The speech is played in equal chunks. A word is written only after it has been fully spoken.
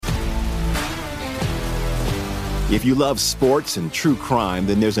If you love sports and true crime,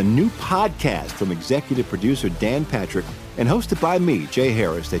 then there's a new podcast from executive producer Dan Patrick and hosted by me, Jay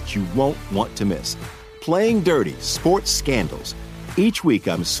Harris, that you won't want to miss. Playing Dirty: Sports Scandals. Each week,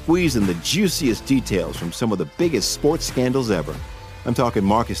 I'm squeezing the juiciest details from some of the biggest sports scandals ever. I'm talking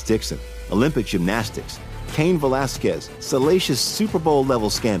Marcus Dixon, Olympic gymnastics, Cain Velasquez, salacious Super Bowl-level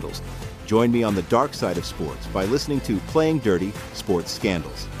scandals. Join me on the dark side of sports by listening to Playing Dirty: Sports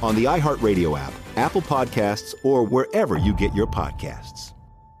Scandals on the iHeartRadio app, Apple Podcasts, or wherever you get your podcasts.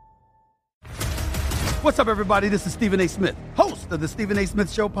 What's up, everybody? This is Stephen A. Smith, host of the Stephen A.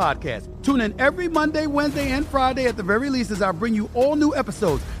 Smith Show podcast. Tune in every Monday, Wednesday, and Friday at the very least as I bring you all new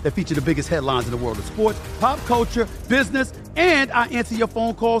episodes that feature the biggest headlines in the world of sports, pop culture, business, and I answer your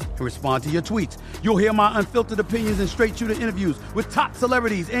phone calls and respond to your tweets. You'll hear my unfiltered opinions and straight-shooter interviews with top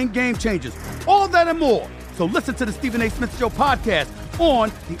celebrities and game changers. All that and more. So listen to the Stephen A. Smith Show podcast on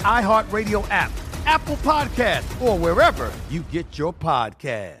the iHeartRadio app, Apple Podcasts, or wherever you get your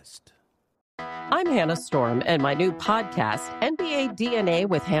podcast. I'm Hannah Storm, and my new podcast, NBA DNA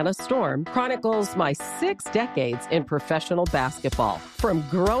with Hannah Storm, chronicles my 6 decades in professional basketball. From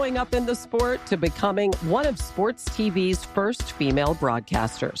growing up in the sport to becoming one of sports TV's first female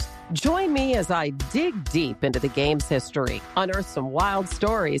broadcasters. Join me as I dig deep into the game's history, unearth some wild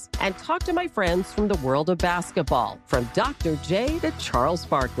stories, and talk to my friends from the world of basketball, from Dr. J to Charles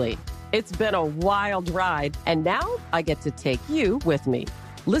Barkley. It's been a wild ride, and now I get to take you with me.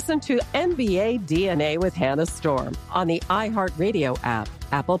 Listen to NBA DNA with Hannah Storm on the iHeartRadio app,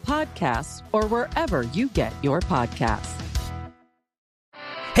 Apple Podcasts, or wherever you get your podcasts.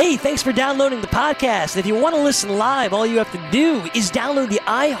 Hey, thanks for downloading the podcast. If you want to listen live, all you have to do is download the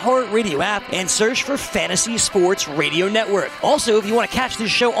iHeartRadio app and search for Fantasy Sports Radio Network. Also, if you want to catch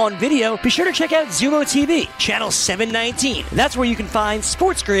this show on video, be sure to check out Zumo TV, channel 719. That's where you can find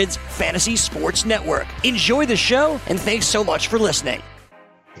Sports Grid's Fantasy Sports Network. Enjoy the show, and thanks so much for listening.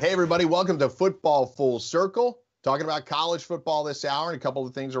 Hey, everybody. Welcome to Football Full Circle. Talking about college football this hour and a couple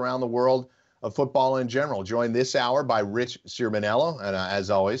of things around the world of football in general. Joined this hour by Rich Cirminello. And as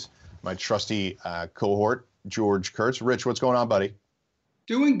always, my trusty cohort, George Kurtz. Rich, what's going on, buddy?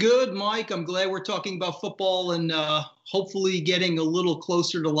 Doing good, Mike. I'm glad we're talking about football and hopefully getting a little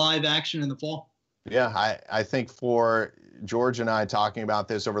closer to live action in the fall. Yeah, I think for George and I talking about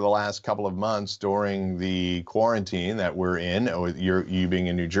this over the last couple of months during the quarantine that we're in, you being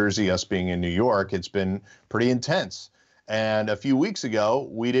in New Jersey, us being in New York, it's been pretty intense. And a few weeks ago,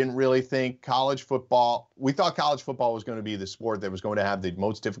 we didn't really think we thought college football was going to be the sport that was going to have the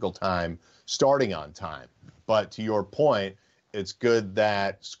most difficult time starting on time. But to your point, it's good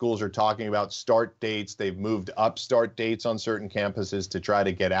that schools are talking about start dates. They've moved up start dates on certain campuses to try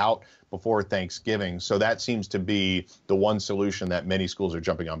to get out before Thanksgiving. So that seems to be the one solution that many schools are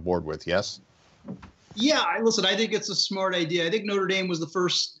jumping on board with, yes? Yeah, listen, I think it's a smart idea. I think Notre Dame was the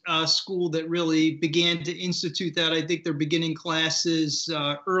first school that really began to institute that. I think they're beginning classes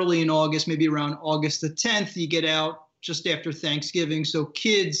early in August, maybe around August the 10th. You get out just after Thanksgiving. So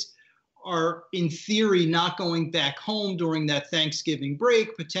kids are, in theory, not going back home during that Thanksgiving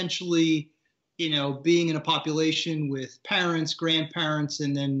break, potentially, being in a population with parents, grandparents,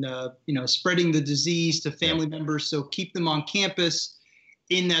 and then, spreading the disease to family members. So keep them on campus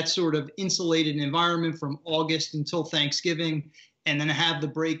in that sort of insulated environment from August until Thanksgiving, and then have the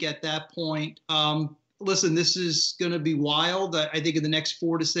break at that point. Listen, this is going to be wild. I think in the next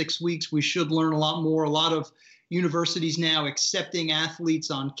 4 to 6 weeks, we should learn a lot more. A lot of universities now accepting athletes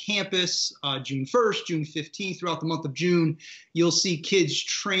on campus, June 1st, June 15th, throughout the month of June. You'll see kids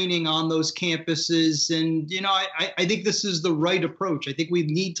training on those campuses. And, I think this is the right approach. I think we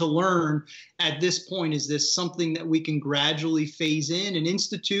need to learn at this point, is this something that we can gradually phase in and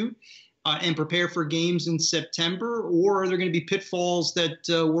institute and prepare for games in September? Or are there going to be pitfalls that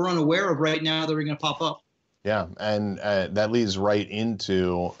we're unaware of right now that are going to pop up? Yeah, and that leads right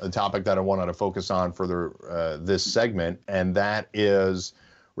into a topic that I wanted to focus on for this segment, and that is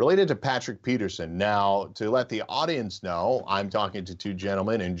related to Patrick Peterson. Now, to let the audience know, I'm talking to two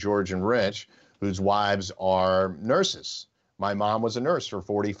gentlemen, and George and Rich, whose wives are nurses. My mom was a nurse for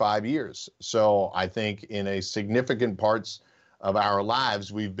 45 years. So I think in a significant parts of our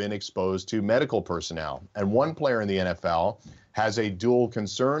lives, we've been exposed to medical personnel. And one player in the NFL has a dual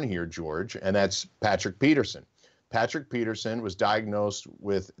concern here, George, and that's Patrick Peterson. Patrick Peterson was diagnosed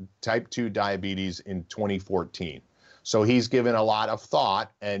with type 2 diabetes in 2014. So he's given a lot of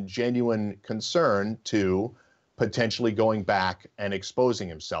thought and genuine concern to potentially going back and exposing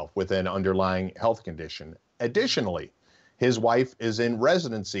himself with an underlying health condition. Additionally, his wife is in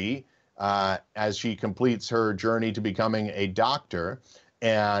residency as she completes her journey to becoming a doctor.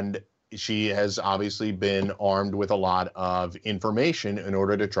 And she has obviously been armed with a lot of information in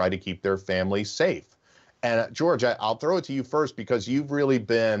order to try to keep their family safe. And George, I'll throw it to you first, because you've really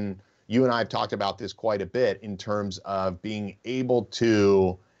been, you and I have talked about this quite a bit in terms of being able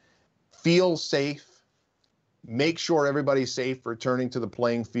to feel safe, make sure everybody's safe returning to the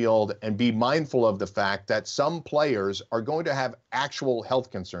playing field, and be mindful of the fact that some players are going to have actual health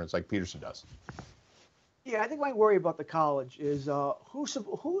concerns like Peterson does. Yeah, I think my worry about the college is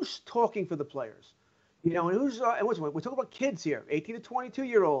who's talking for the players, and who's and we're talking about kids here, 18 to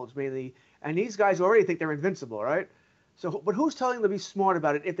 22-year-olds mainly, and these guys already think they're invincible, right? So, but who's telling them to be smart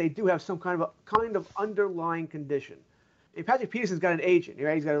about it if they do have some kind of underlying condition? And Patrick Peterson's got an agent,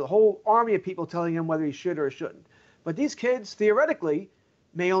 right? He's got a whole army of people telling him whether he should or shouldn't. But these kids theoretically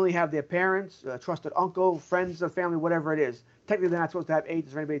may only have their parents, a trusted uncle, friends, or family, whatever it is. Technically, they're not supposed to have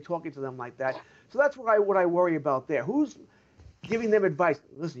agents or anybody talking to them like that. So that's what I worry about there. Who's giving them advice?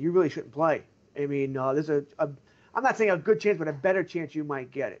 Listen, you really shouldn't play. I mean, there's I'm not saying a good chance, but a better chance you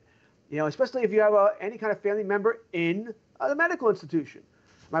might get it. Especially if you have any kind of family member in the medical institution.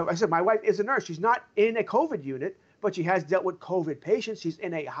 I said my wife is a nurse. She's not in a COVID unit, but she has dealt with COVID patients. She's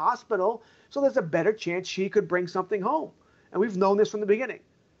in a hospital, so there's a better chance she could bring something home. And we've known this from the beginning,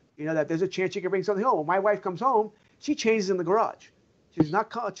 that there's a chance she could bring something home. When my wife comes home, she changes in the garage. She does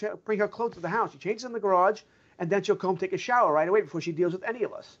not bring her clothes to the house. She changes in the garage, and then she'll come take a shower right away before she deals with any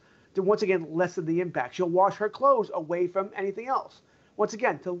of us, to once again lessen the impact. She'll wash her clothes away from anything else, once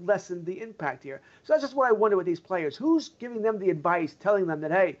again, to lessen the impact here. So that's just what I wonder with these players. Who's giving them the advice, telling them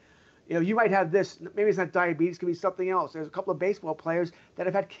that, hey, you might have this, maybe it's not diabetes, it could be something else. There's a couple of baseball players that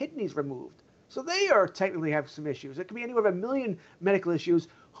have had kidneys removed. So they technically have some issues. It could be anywhere from 1 million medical issues.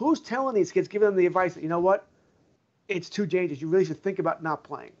 Who's telling these kids, giving them the advice that, you know what, it's too dangerous. You really should think about not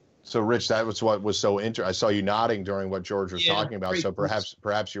playing. So, Rich, that was what was so interesting. I saw you nodding during what George was talking about. So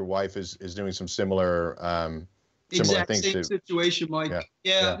perhaps your wife is doing some similar things. Same situation, Mike.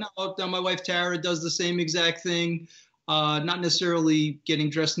 Yeah. No, my wife Tara does the same exact thing. Not necessarily getting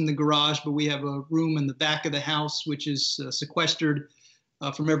dressed in the garage, but we have a room in the back of the house which is sequestered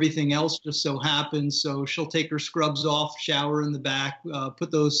from everything else. Just so happens, so she'll take her scrubs off, shower in the back,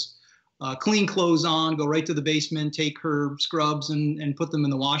 put those clean clothes on, go right to the basement, take her scrubs and put them in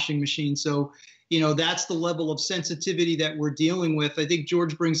the washing machine. So, that's the level of sensitivity that we're dealing with. I think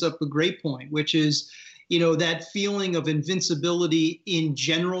George brings up a great point, which is, that feeling of invincibility in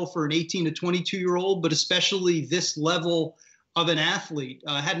general for an 18 to 22-year-old, but especially this level of an athlete.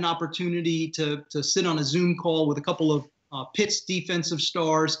 I had an opportunity to sit on a Zoom call with a couple of Pitt's defensive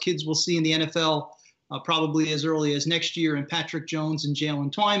stars, kids we'll see in the NFL probably as early as next year, and Patrick Jones and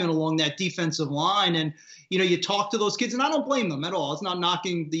Jalen Twyman along that defensive line. And, you talk to those kids, and I don't blame them at all. It's not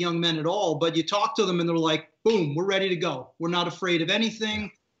knocking the young men at all, but you talk to them and they're like, boom, we're ready to go. We're not afraid of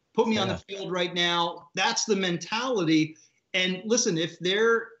anything. Put me on the field right now. That's the mentality. And listen, if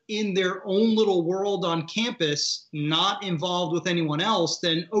they're in their own little world on campus, not involved with anyone else,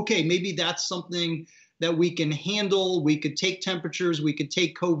 then okay, maybe that's something that we can handle. We could take temperatures, we could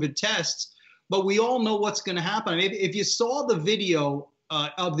take COVID tests, but we all know what's going to happen. I mean, if you saw the video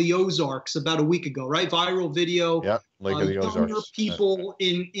of the Ozarks about a week ago, right? Viral video. Yeah, Lake of the Ozarks. People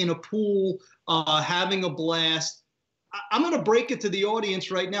in a pool having a blast. I'm going to break it to the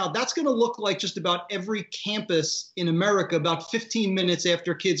audience right now. That's going to look like just about every campus in America about 15 minutes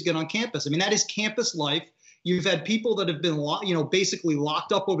after kids get on campus. I mean, that is campus life. You've had people that have been, basically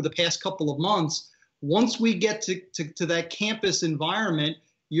locked up over the past couple of months. Once we get to that campus environment,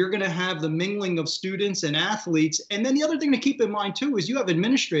 you're going to have the mingling of students and athletes. And then the other thing to keep in mind, too, is you have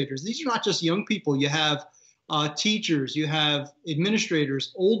administrators. These are not just young people. You have teachers, you have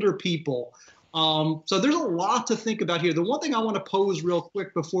administrators, older people. So there's a lot to think about here. The one thing I want to pose real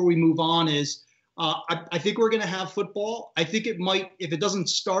quick before we move on is I think we're going to have football. I think it might, if it doesn't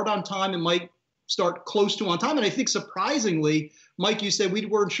start on time, it might start close to on time. And I think surprisingly, Mike, you said we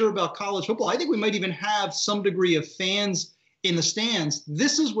weren't sure about college football. I think we might even have some degree of fans in the stands.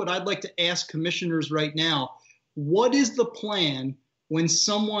 This is what I'd like to ask commissioners right now. What is the plan when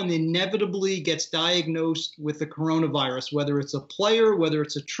someone inevitably gets diagnosed with the coronavirus, whether it's a player, whether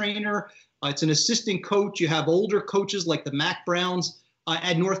it's a trainer, it's an assistant coach, you have older coaches like the Mac Browns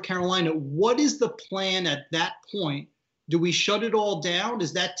at North Carolina. What is the plan at that point? Do we shut it all down?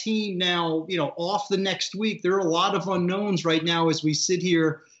 Is that team now, off the next week? There are a lot of unknowns right now as we sit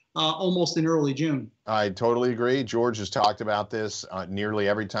here almost in early June. I totally agree. George has talked about this nearly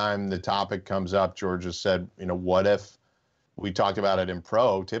every time the topic comes up. George has said, what if, we talked about it in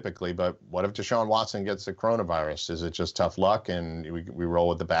pro typically, but what if Deshaun Watson gets the coronavirus? Is it just tough luck and we roll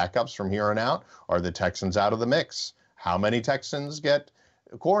with the backups from here on out? Are the Texans out of the mix? How many Texans get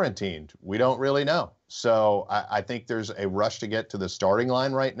quarantined? We don't really know. So I think there's a rush to get to the starting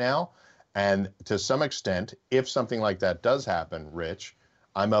line right now. And to some extent, if something like that does happen, Rich,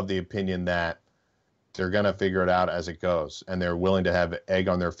 I'm of the opinion that they're going to figure it out as it goes. And they're willing to have egg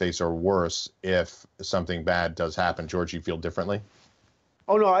on their face or worse if something bad does happen. George, you feel differently?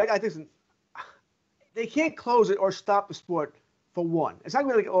 Oh, no, I think they can't close it or stop the sport for one. It's not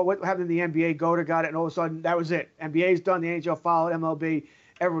really like what happened in the NBA. Goater got it, and all of a sudden, that was it. NBA's done, the NHL followed, MLB,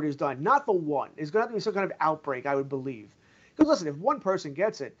 everybody's done. Not for one. There's going to have to be some kind of outbreak, I would believe. Because, listen, if one person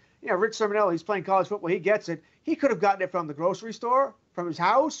gets it, Rich Sermonelli, he's playing college football, he gets it. He could have gotten it from the grocery store, from his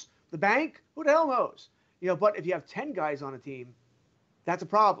house, the bank, who the hell knows? But if you have 10 guys on a team, that's a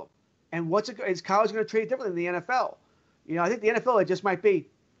problem. And is college going to treat it differently than the NFL? I think the NFL, it just might be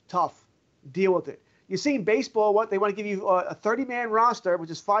tough. Deal with it. You've seen baseball, they want to give you a 30-man roster, which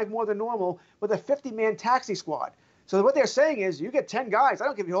is 5 more than normal, with a 50-man taxi squad. So what they're saying is, you get 10 guys. I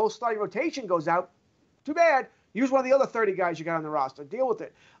don't care if your whole starting rotation goes out. Too bad. Use one of the other 30 guys you got on the roster. Deal with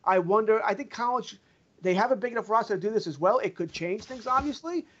it. I think college, they have a big enough roster to do this as well. It could change things,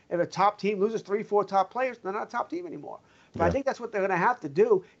 obviously. If a top team loses 3-4 top players, they're not a top team anymore. But I think that's what they're going to have to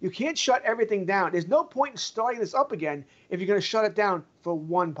do. You can't shut everything down. There's no point in starting this up again if you're going to shut it down for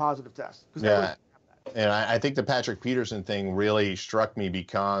one positive test. Yeah, and I think the Patrick Peterson thing really struck me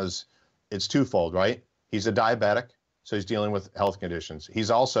because it's twofold, right? He's a diabetic, so he's dealing with health conditions.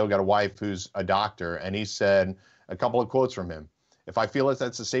 He's also got a wife who's a doctor, and he said a couple of quotes from him. If I feel that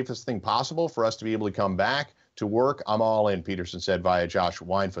that's the safest thing possible for us to be able to come back to work, I'm all in, Peterson said via Josh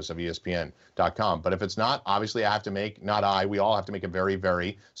Weinfuss of ESPN.com. But if it's not, obviously I have to make, we all have to make a very,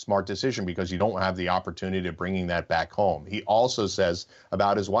 very smart decision because you don't have the opportunity of bringing that back home. He also says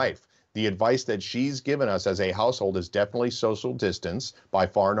about his wife, the advice that she's given us as a household is definitely social distance by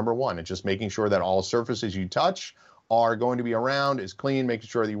far number one. And just making sure that all surfaces you touch are going to be around, is clean, making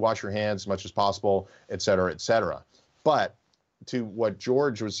sure that you wash your hands as much as possible, et cetera, et cetera. But to what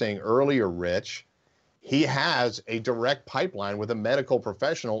George was saying earlier, Rich, he has a direct pipeline with a medical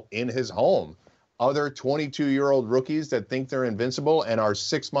professional in his home. Other 22-year-old rookies that think they're invincible and are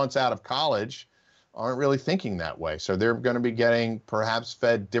 6 months out of college aren't really thinking that way. So they're going to be getting perhaps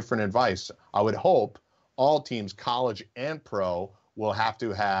fed different advice. I would hope all teams, college and pro, will have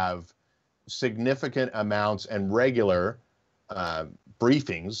to have significant amounts and regular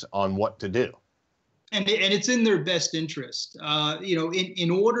briefings on what to do. And it's in their best interest, in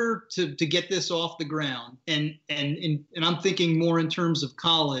order to get this off the ground. And I'm thinking more in terms of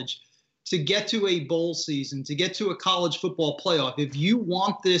college, to get to a bowl season, to get to a college football playoff. If you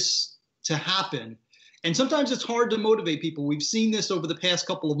want this to happen, and sometimes it's hard to motivate people. We've seen this over the past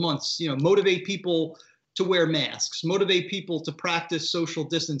couple of months. Motivate people to wear masks, motivate people to practice social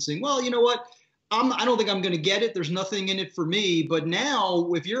distancing. Well, you know what? I don't think I'm going to get it. There's nothing in it for me. But now,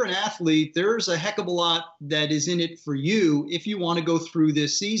 if you're an athlete, there's a heck of a lot that is in it for you if you want to go through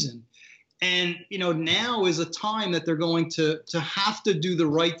this season. And, now is a time that they're going to have to do the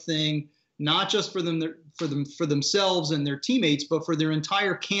right thing, not just for themselves and their teammates, but for their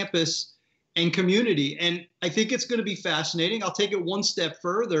entire campus and community. And I think it's going to be fascinating. I'll take it one step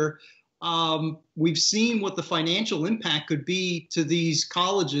further. We've seen what the financial impact could be to these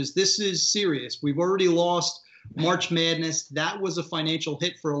colleges. This is serious. We've already lost March Madness. That was a financial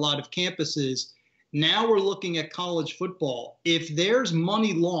hit for a lot of campuses. Now we're looking at college football. If there's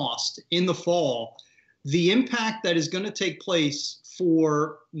money lost in the fall, the impact that is going to take place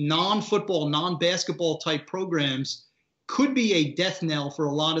for non-football, non-basketball type programs could be a death knell for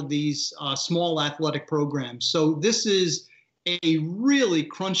a lot of these small athletic programs. So this is a really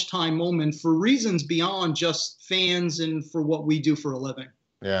crunch time moment for reasons beyond just fans and for what we do for a living.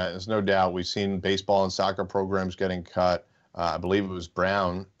 Yeah, there's no doubt. We've seen baseball and soccer programs getting cut. I believe it was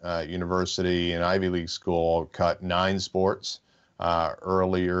Brown University, an Ivy League school, cut 9 sports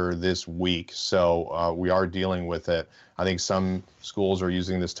earlier this week. So we are dealing with it. I think some schools are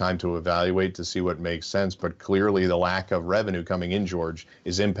using this time to evaluate to see what makes sense. But clearly the lack of revenue coming in, George,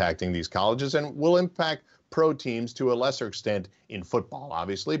 is impacting these colleges and will impact pro teams to a lesser extent in football,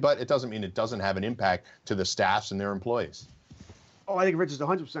 obviously. But it doesn't mean it doesn't have an impact to the staffs and their employees. Oh, I think Rich is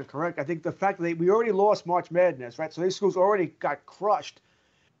 100% correct. I think the fact that we already lost March Madness, right? So these schools already got crushed.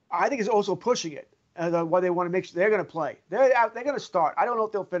 I think it's also pushing it. Why they want to make sure they're going to play. They're going to start. I don't know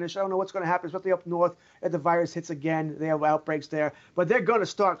if they'll finish. I don't know what's going to happen, especially up north if the virus hits again. They have outbreaks there. But they're going to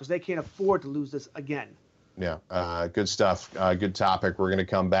start because they can't afford to lose this again. Yeah, good stuff. Good topic. We're going to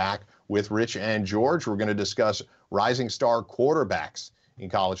come back with Rich and George. We're going to discuss rising star quarterbacks in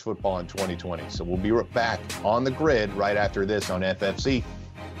college football in 2020. So we'll be back on the grid right after this on FFC.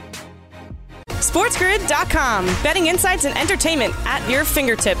 SportsGrid.com. Betting insights and entertainment at your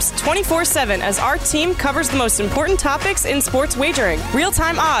fingertips 24/7 as our team covers the most important topics in sports wagering.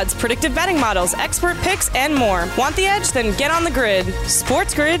 Real-time odds, predictive betting models, expert picks, and more. Want the edge? Then get on the grid.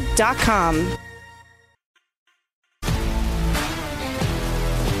 SportsGrid.com.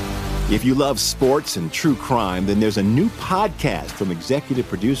 If you love sports and true crime, then there's a new podcast from executive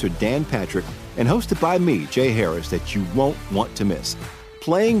producer Dan Patrick and hosted by me, Jay Harris, that you won't want to miss.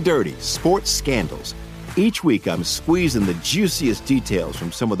 Playing Dirty: Sports Scandals. Each week, I'm squeezing the juiciest details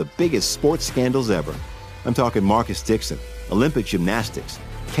from some of the biggest sports scandals ever. I'm talking Marcus Dixon, Olympic gymnastics,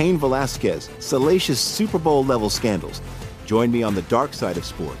 Cain Velasquez, salacious Super Bowl-level scandals. Join me on the dark side of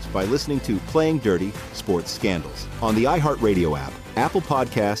sports by listening to Playing Dirty: Sports Scandals on the iHeartRadio app, Apple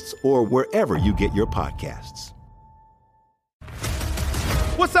Podcasts, or wherever you get your podcasts.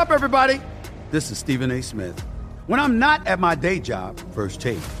 What's up, everybody? This is Stephen A. Smith. When I'm not at my day job, First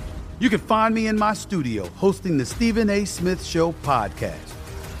Take, you can find me in my studio hosting the Stephen A. Smith Show podcast.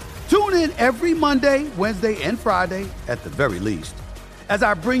 Tune in every Monday, Wednesday, and Friday, at the very least, as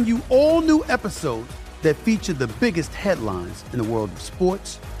I bring you all new episodes that feature the biggest headlines in the world of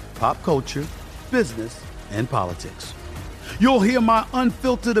sports, pop culture, business, and politics. You'll hear my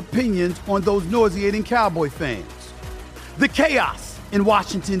unfiltered opinions on those nauseating Cowboy fans, the chaos in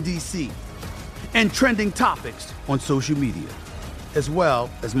Washington, D.C., and trending topics on social media, as well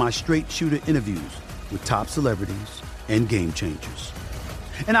as my straight shooter interviews with top celebrities and game changers.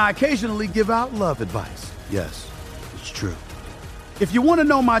 And I occasionally give out love advice. Yes, it's true. If you want to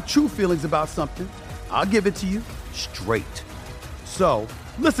know my true feelings about something, I'll give it to you straight. So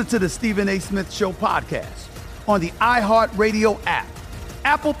listen to the Stephen A. Smith Show podcast on the iHeartRadio app,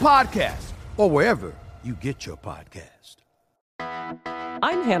 Apple Podcasts, or wherever you get your podcast.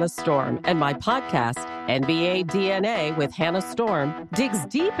 I'm Hannah Storm, and my podcast, NBA DNA with Hannah Storm, digs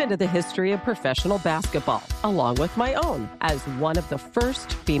deep into the history of professional basketball, along with my own, as one of the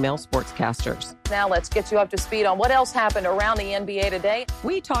first female sportscasters. Now let's get you up to speed on what else happened around the NBA today.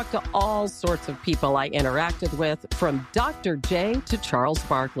 We talk to all sorts of people I interacted with, from Dr. J to Charles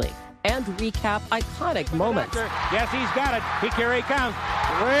Barkley, and recap iconic moments. Yes, he's got it. Here he comes.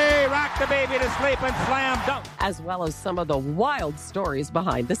 Way rock the baby to sleep and slam dunk. As well as some of the wild stories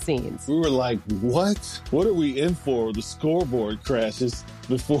behind the scenes. We were like, what? What are we in for? The scoreboard crashes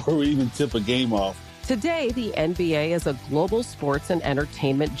before we even tip a game off. Today, the NBA is a global sports and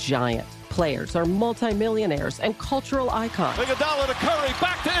entertainment giant. Players are multimillionaires and cultural icons. Iguodala to Curry,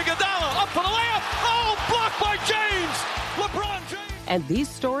 back to Iguodala, up for the layup. Oh, blocked by James. LeBron James. And these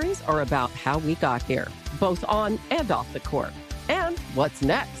stories are about how we got here, both on and off the court. And what's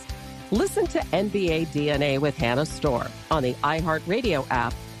next? Listen to NBA DNA with Hannah Storm on the iHeartRadio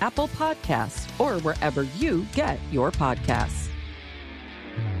app, Apple Podcasts, or wherever you get your podcasts.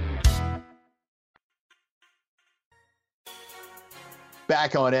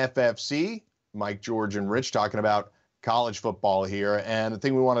 Back on FFC, Mike, George, and Rich talking about college football here. And the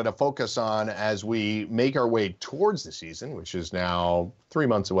thing we wanted to focus on as we make our way towards the season, which is now 3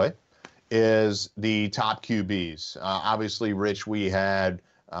 months away, is the top QBs. Obviously, Rich, we had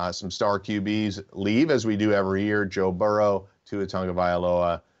some star QBs leave, as we do every year. Joe Burrow, Tua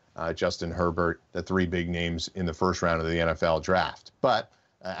Tagovailoa, Justin Herbert, the three big names in the first round of the NFL draft. But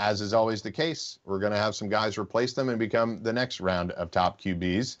as is always the case, we're going to have some guys replace them and become the next round of top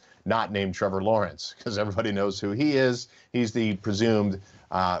QBs, not named Trevor Lawrence, because everybody knows who he is. He's the presumed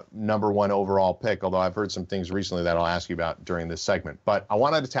number one overall pick, although I've heard some things recently that I'll ask you about during this segment. But I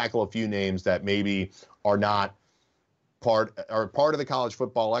wanted to tackle a few names that maybe are not part of the college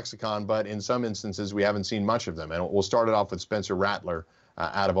football lexicon, but in some instances we haven't seen much of them. And we'll start it off with Spencer Rattler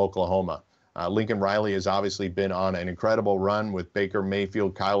out of Oklahoma. Lincoln Riley has obviously been on an incredible run with Baker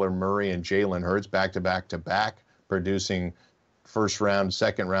Mayfield, Kyler Murray, and Jalen Hurts back-to-back, producing first-round,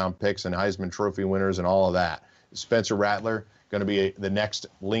 second-round picks and Heisman Trophy winners and all of that. Spencer Rattler going to be the next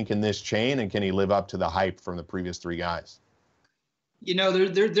link in this chain, and can he live up to the hype from the previous three guys? You know,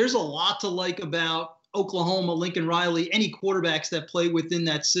 there's a lot to like about Oklahoma, Lincoln Riley, any quarterbacks that play within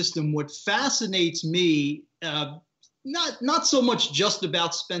that system. What fascinates me, not so much just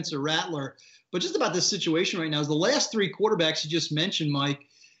about Spencer Rattler, but just about this situation right now, is the last three quarterbacks you just mentioned, Mike,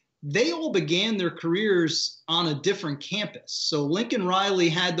 they all began their careers on a different campus. So Lincoln Riley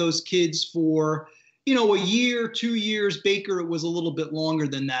had those kids for, a year, 2 years. Baker, it was a little bit longer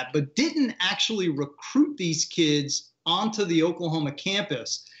than that, but didn't actually recruit these kids onto the Oklahoma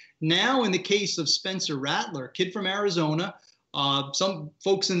campus. Now, in the case of Spencer Rattler, kid from Arizona, some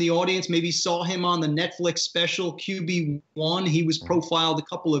folks in the audience maybe saw him on the Netflix special QB1. He was profiled a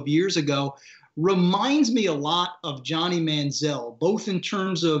couple of years ago. Reminds me a lot of Johnny Manziel, both in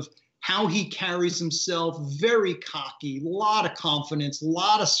terms of how he carries himself, very cocky, a lot of confidence, a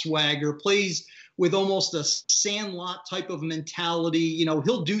lot of swagger, plays with almost a Sandlot type of mentality. You know,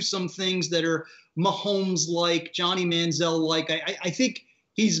 he'll do some things that are Mahomes-like, Johnny Manziel-like. I think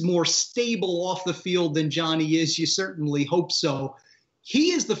he's more stable off the field than Johnny is. You certainly hope so.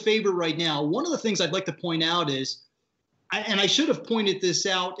 He is the favorite right now. One of the things I'd like to point out is, and I should have pointed this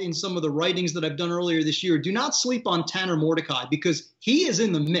out in some of the writings that I've done earlier this year, do not sleep on Tanner Mordecai because he is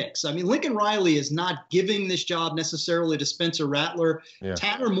in the mix. I mean, Lincoln Riley is not giving this job necessarily to Spencer Rattler. Yeah.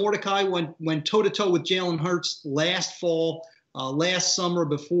 Tanner Mordecai went toe-to-toe with Jalen Hurts last fall, last summer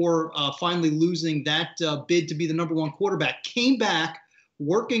before finally losing that bid to be the number 1 quarterback. Came back,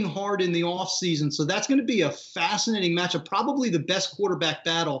 working hard in the offseason. So that's going to be a fascinating matchup, probably the best quarterback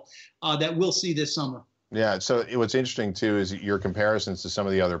battle that we'll see this summer. Yeah, so what's interesting, too, is your comparisons to some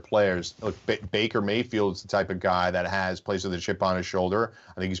of the other players. Look, Baker Mayfield's the type of guy that plays with a chip on his shoulder.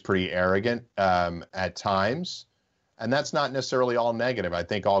 I think he's pretty arrogant at times, and that's not necessarily all negative. I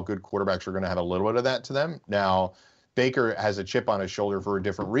think all good quarterbacks are going to have a little bit of that to them. Now, Baker has a chip on his shoulder for a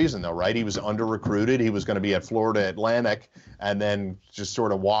different reason, though, right? He was under-recruited. He was going to be at Florida Atlantic and then just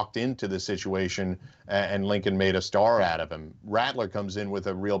sort of walked into the situation, and Lincoln made a star out of him. Rattler comes in with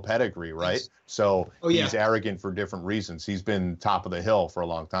a real pedigree, right? Yes. So he's arrogant for different reasons. He's been top of the hill for a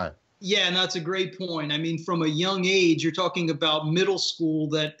long time. Yeah, and that's a great point. I mean, from a young age, you're talking about middle school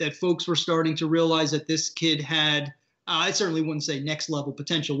that folks were starting to realize that this kid had, I certainly wouldn't say next level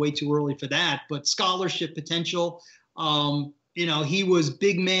potential, way too early for that, but scholarship potential. You know, he was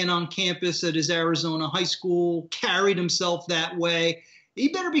big man on campus at his Arizona high school, carried himself that way. He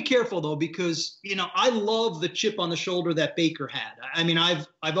better be careful, though, because, you know, I love the chip on the shoulder that Baker had. I mean, I've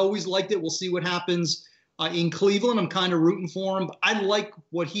always liked it. We'll see what happens in Cleveland. I'm kind of rooting for him. But I like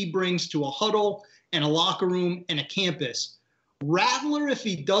what he brings to a huddle and a locker room and a campus. Rattler, if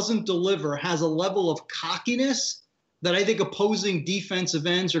he doesn't deliver, has a level of cockiness that I think opposing defensive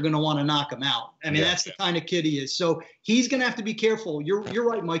ends are going to want to knock him out. I mean, that's the kind of kid he is. So he's going to have to be careful. You're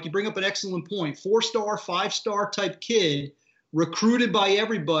right, Mike. You bring up an excellent point. 4-star, 5-star type kid, recruited by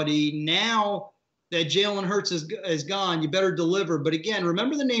everybody. Now that Jalen Hurts is gone, you better deliver. But again,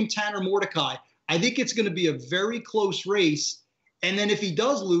 remember the name Tanner Mordecai. I think it's going to be a very close race. And then if he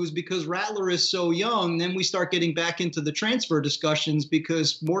does lose because Rattler is so young, then we start getting back into the transfer discussions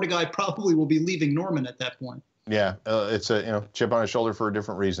because Mordecai probably will be leaving Norman at that point. Yeah, it's a chip on his shoulder for a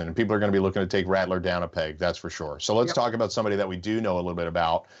different reason, and people are going to be looking to take Rattler down a peg, that's for sure. So let's talk about somebody that we do know a little bit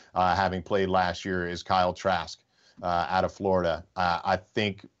about, having played last year, is Kyle Trask out of Florida. I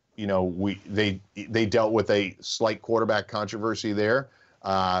think they dealt with a slight quarterback controversy there.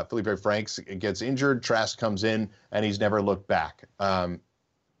 Felipe Franks gets injured, Trask comes in, and he's never looked back.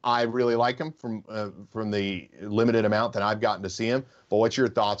 I really like him from the limited amount that I've gotten to see him. But what's your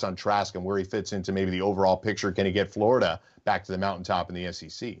thoughts on Trask and where he fits into maybe the overall picture? Can he get Florida back to the mountaintop in the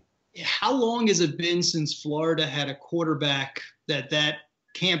SEC? How long has it been since Florida had a quarterback that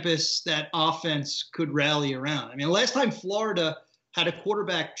campus, that offense could rally around? I mean, the last time Florida had a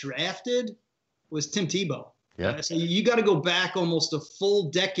quarterback drafted was Tim Tebow. Yeah. So you got to go back almost a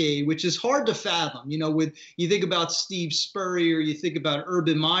full decade, which is hard to fathom. You know, you think about Steve Spurrier, you think about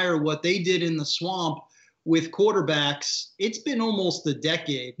Urban Meyer, what they did in the swamp with quarterbacks. It's been almost a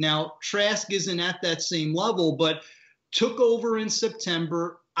decade. Now, Trask isn't at that same level, but took over in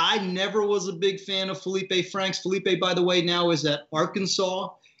September. I never was a big fan of Felipe Franks. Felipe, by the way, now is at Arkansas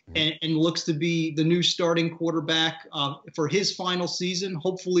and looks to be the new starting quarterback for his final season.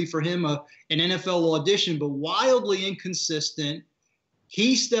 Hopefully for him, an NFL audition, but wildly inconsistent.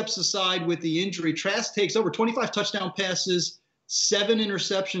 He steps aside with the injury. Trask takes over 25 touchdown passes, 7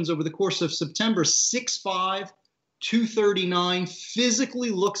 interceptions over the course of September, 6'5", 239, physically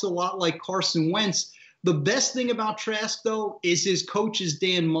looks a lot like Carson Wentz. The best thing about Trask, though, is his coach is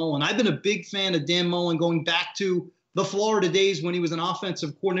Dan Mullen. I've been a big fan of Dan Mullen going back to the Florida days when he was an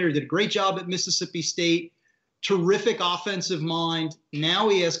offensive coordinator. Did a great job at Mississippi State. Terrific offensive mind. Now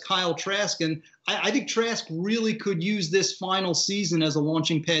he has Kyle Trask, and I think Trask really could use this final season as a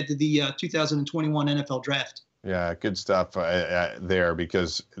launching pad to the 2021 NFL Draft. Yeah, good stuff there,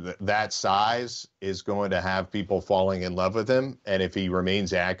 because that size is going to have people falling in love with him. And if he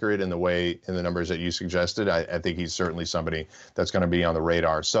remains accurate in the numbers that you suggested, I think he's certainly somebody that's going to be on the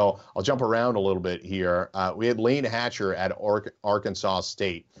radar. So I'll jump around a little bit here. We had Layne Hatcher at Arkansas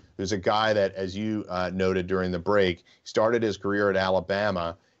State, who's a guy that, as you noted during the break, started his career at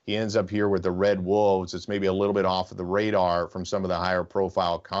Alabama. He ends up here with the Red Wolves. It's maybe a little bit off of the radar from some of the higher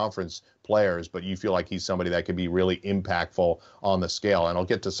profile conference players, but you feel like he's somebody that could be really impactful on the scale. And I'll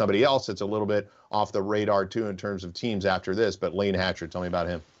get to somebody else that's a little bit off the radar too in terms of teams after this, but Layne Hatcher, tell me about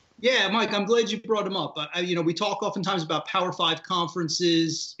him. Yeah, Mike, I'm glad you brought him up. We talk oftentimes about Power 5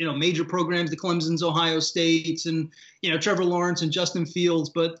 conferences, major programs, the Clemson's, Ohio States, and, Trevor Lawrence and Justin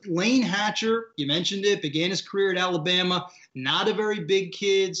Fields. But Lane Hatcher, you mentioned it, began his career at Alabama. Not a very big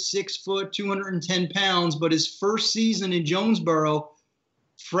kid, 6 foot, 210 pounds, but his first season in Jonesboro,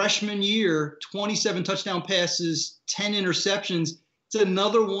 freshman year, 27 touchdown passes, 10 interceptions. It's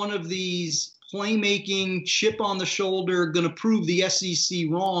another one of these playmaking, chip on the shoulder, going to prove the SEC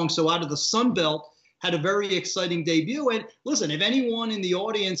wrong. So out of the Sun Belt, had a very exciting debut. And listen, if anyone in the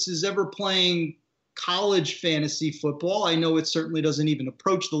audience is ever playing college fantasy football, I know it certainly doesn't even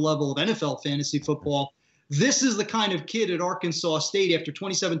approach the level of NFL fantasy football. This is the kind of kid at Arkansas State, after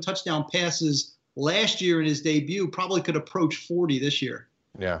 27 touchdown passes last year in his debut, probably could approach 40 this year.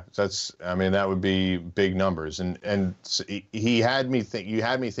 Yeah, that would be big numbers. And you had me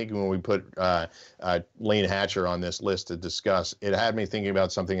thinking when we put Lane Hatcher on this list to discuss, it had me thinking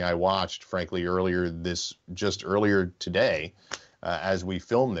about something I watched, frankly, earlier today as we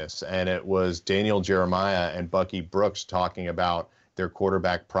filmed this. And it was Daniel Jeremiah and Bucky Brooks talking about their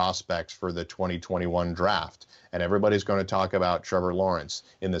quarterback prospects for the 2021 draft. And everybody's going to talk about Trevor Lawrence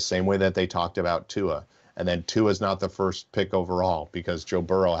in the same way that they talked about Tua. And then Tua's not the first pick overall because Joe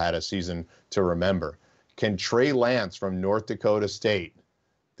Burrow had a season to remember. Can Trey Lance from North Dakota State,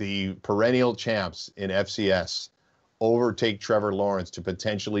 the perennial champs in FCS, overtake Trevor Lawrence to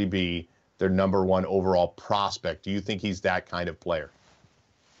potentially be their number 1 overall prospect? Do you think he's that kind of player?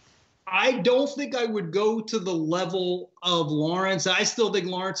 I don't think I would go to the level of Lawrence. I still think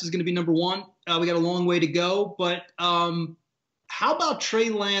Lawrence is going to be number 1. We got a long way to go, but how about Trey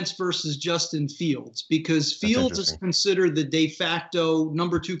Lance versus Justin Fields? Because Fields is considered the de facto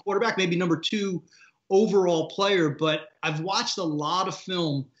number 2 quarterback, maybe number 2 overall player. But I've watched a lot of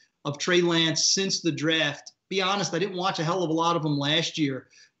film of Trey Lance since the draft. Be honest, I didn't watch a hell of a lot of them last year,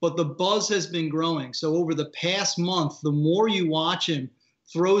 but the buzz has been growing. So over the past month, the more you watch him,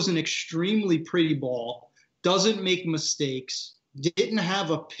 throws an extremely pretty ball, doesn't make mistakes, didn't have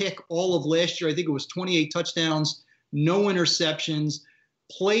a pick all of last year. I think it was 28 touchdowns. No interceptions,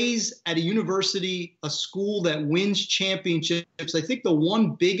 plays at a university, a school that wins championships. I think the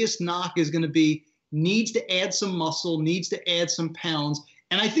one biggest knock is going to be needs to add some muscle, needs to add some pounds.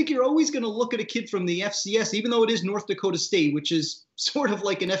 And I think you're always going to look at a kid from the FCS, even though it is North Dakota State, which is sort of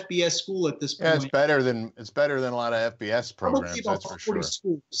like an FBS school at this point. Yeah, it's better than a lot of FBS programs, that's for sure.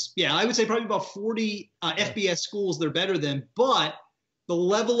 Schools. Yeah, I would say probably about 40 FBS schools they're better than. But the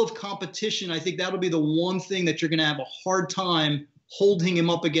level of competition, I think that'll be the one thing that you're going to have a hard time holding him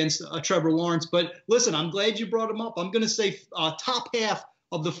up against Trevor Lawrence. But listen, I'm glad you brought him up. I'm going to say top half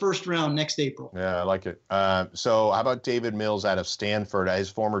of the first round next April. Yeah, I like it. So how about David Mills out of Stanford? His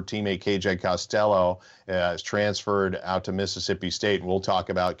former teammate KJ Costello is transferred out to Mississippi State. We'll talk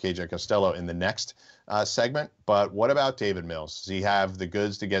about KJ Costello in the next segment. But what about David Mills? Does he have the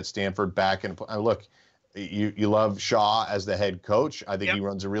goods to get Stanford back? And look, you love Shaw as the head coach. I think he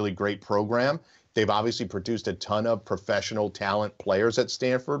runs a really great program. They've obviously produced a ton of professional talent players at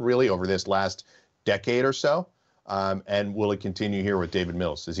Stanford, really, over this last decade or so. And will it continue here with David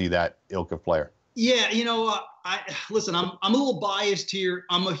Mills? Is he that ilk of player? Yeah, listen, I'm a little biased here.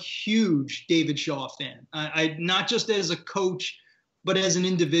 I'm a huge David Shaw fan. I not just as a coach, but as an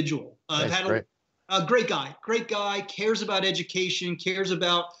individual. I've had a great guy, cares about education, cares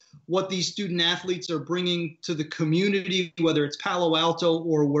about what these student athletes are bringing to the community, whether it's Palo Alto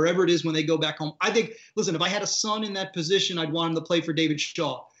or wherever it is when they go back home. I think, listen, if I had a son in that position, I'd want him to play for David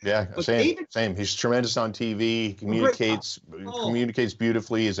Shaw. Yeah, same. He's tremendous on TV. He communicates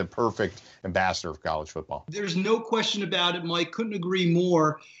beautifully. He's a perfect ambassador of college football. There's no question about it, Mike. Couldn't agree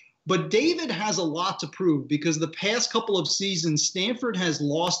more. But David has a lot to prove because the past couple of seasons, Stanford has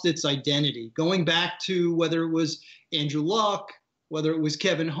lost its identity. Going back to whether it was Andrew Luck, whether it was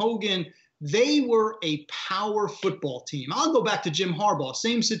Kevin Hogan, they were a power football team. I'll go back to Jim Harbaugh,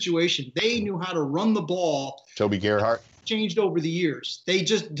 same situation. They knew how to run the ball. Toby Gerhart. Changed over the years.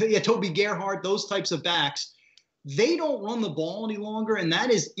 Toby Gerhart, those types of backs, they don't run the ball any longer, and that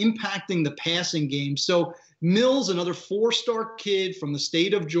is impacting the passing game. So Mills, another 4-star kid from the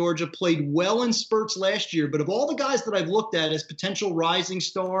state of Georgia, played well in spurts last year. But of all the guys that I've looked at as potential rising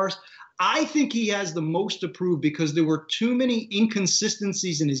stars, I think he has the most to prove because there were too many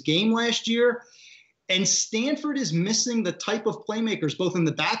inconsistencies in his game last year. And Stanford is missing the type of playmakers, both in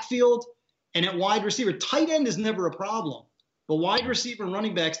the backfield and at wide receiver. Tight end is never a problem. But wide receiver and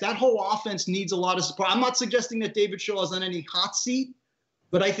running backs, that whole offense needs a lot of support. I'm not suggesting that David Shaw is on any hot seat,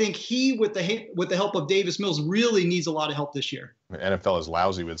 But I think he, with the help of Davis Mills, really needs a lot of help this year. NFL is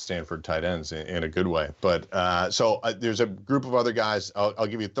lousy with Stanford tight ends in a good way. But there's a group of other guys. I'll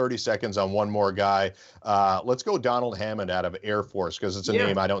give you 30 seconds on one more guy. Let's go Donald Hammond out of Air Force, because it's a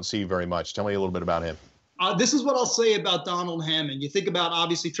name I don't see very much. Tell me a little bit about him. This is what I'll say about Donald Hammond. You think about,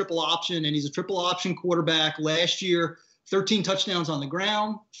 obviously, triple option, and he's a triple option quarterback. Last year, 13 touchdowns on the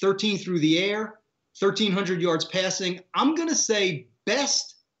ground, 13 through the air, 1,300 yards passing. I'm going to say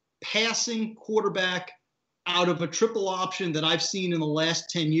best passing quarterback out of a triple option that I've seen in the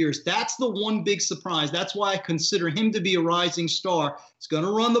last 10 years. That's the one big surprise. That's why I consider him to be a rising star. He's going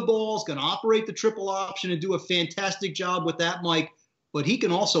to run the ball, he's going to operate the triple option and do a fantastic job with that, Mike, but he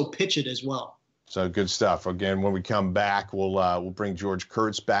can also pitch it as well. So good stuff. Again, when we come back, we'll bring George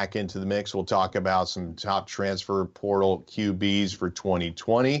Kurtz back into the mix. We'll talk about some top transfer portal QBs for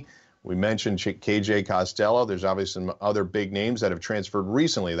 2020. We mentioned KJ Costello. There's obviously some other big names that have transferred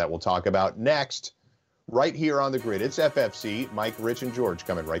recently that we'll talk about next, right here on the grid. It's FFC. Mike, Rich, and George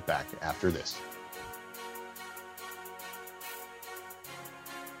coming right back after this.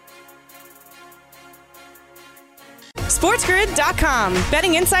 SportsGrid.com.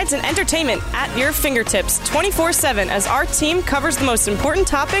 Betting insights and entertainment at your fingertips 24/7 as our team covers the most important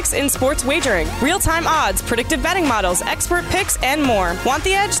topics in sports wagering. Real-time odds, predictive betting models, expert picks, and more. Want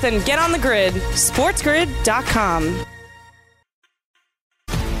the edge? Then get on the grid. SportsGrid.com.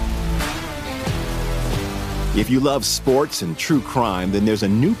 If you love sports and true crime, then there's a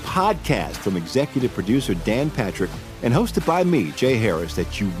new podcast from executive producer Dan Patrick and hosted by me, Jay Harris,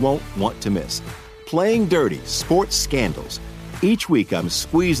 that you won't want to miss. Playing Dirty: Sports Scandals. Each week, I'm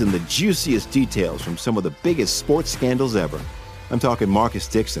squeezing the juiciest details from some of the biggest sports scandals ever. I'm talking Marcus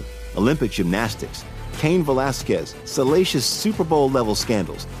Dixon, Olympic gymnastics, Cain Velasquez, salacious Super Bowl-level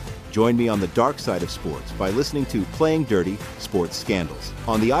scandals. Join me on the dark side of sports by listening to Playing Dirty: Sports Scandals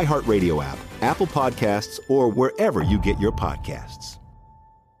on the iHeartRadio app, Apple Podcasts, or wherever you get your podcasts.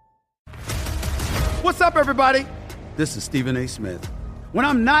 What's up, everybody? This is Stephen A. Smith. When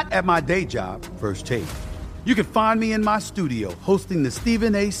I'm not at my day job, First Take, you can find me in my studio hosting the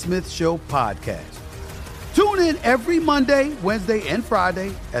Stephen A. Smith Show podcast. Tune in every Monday, Wednesday, and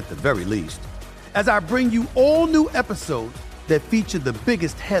Friday, at the very least, as I bring you all new episodes that feature the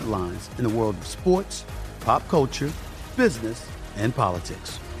biggest headlines in the world of sports, pop culture, business, and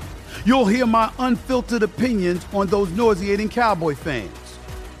politics. You'll hear my unfiltered opinions on those nauseating Cowboy fans,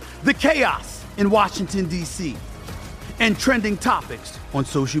 the chaos in Washington, D.C., and trending topics on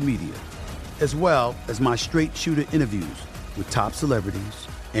social media, as well as my straight shooter interviews with top celebrities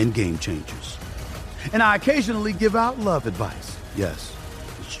and game changers. And I occasionally give out love advice. Yes,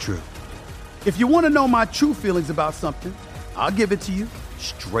 it's true. If you want to know my true feelings about something, I'll give it to you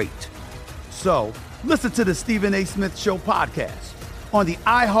straight. So listen to the Stephen A. Smith Show podcast on the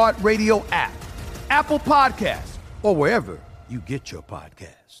iHeartRadio app, Apple Podcasts, or wherever you get your podcast.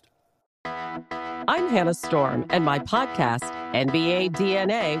 I'm Hannah Storm, and my podcast, NBA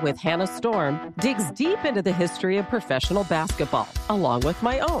DNA with Hannah Storm, digs deep into the history of professional basketball, along with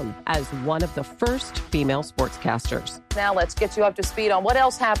my own, as one of the first female sportscasters. Now let's get you up to speed on what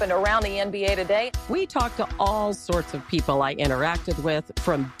else happened around the NBA today. We talk to all sorts of people I interacted with,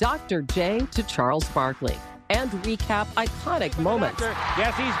 from Dr. J to Charles Barkley, and recap iconic moments.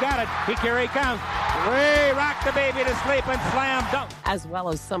 Yes, he's got it. Here he comes. Way rock the baby to sleep and slam dunk. As well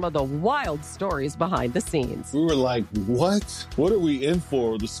as some of the wild stories behind the scenes. We were like, what? What are we in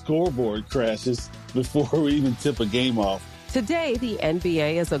for? The scoreboard crashes before we even tip a game off. Today, the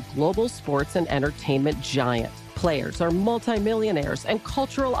NBA is a global sports and entertainment giant. Players are multimillionaires and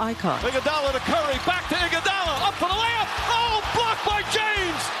cultural icons. Iguodala to Curry, back to Iguodala, up for the layup. Oh, blocked by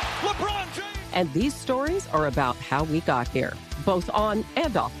James. LeBron James. And these stories are about how we got here, both on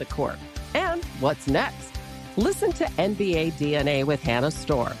and off the court. And what's next? Listen to NBA DNA with Hannah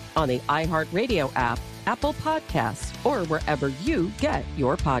Storm on the iHeartRadio app, Apple Podcasts, or wherever you get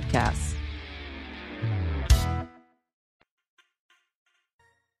your podcasts.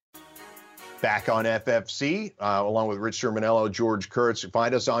 Back on FFC, along with Rich Shermanello, George Kurtz.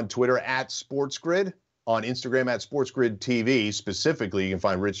 Find us on Twitter at SportsGrid, on Instagram at SportsGrid TV. Specifically, you can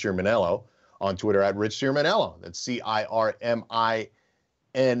find Rich Shermanello on Twitter at Rich Shermanello. That's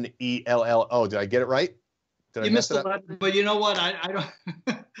CIRMINELLO. Did I get it right? Did you I mess it up? Letter, but you know what? I don't.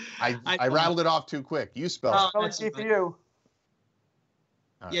 I rattled it off too quick. You spelled it. Let's see for you.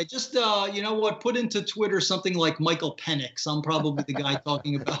 Yeah, just, you know what? Put into Twitter something like Michael Penix. I'm probably the guy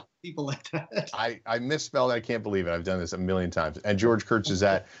talking about people like that. I misspelled it. I can't believe it. I've done this a million times. And George Kurtz is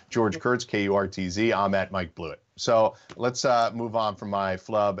at George Kurtz, Kurtz. I'm at Mike Blewett. So let's move on from my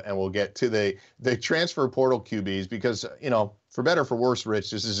flub, and we'll get to the transfer portal QBs, because, you know, for better or for worse, Rich,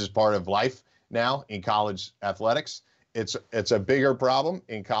 this is just part of life now in college athletics. It's a bigger problem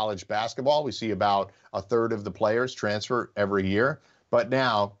in college basketball. We see about a third of the players transfer every year. But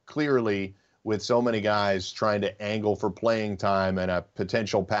now, clearly, with so many guys trying to angle for playing time and a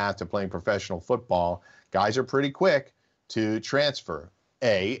potential path to playing professional football, guys are pretty quick to transfer.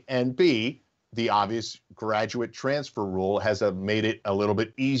 A, and B, the obvious graduate transfer rule has made it a little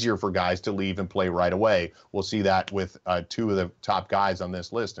bit easier for guys to leave and play right away. We'll see that with two of the top guys on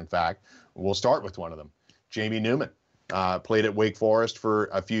this list. In fact, we'll start with one of them, Jamie Newman. Played at Wake Forest for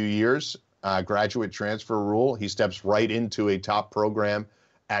a few years, graduate transfer rule. He steps right into a top program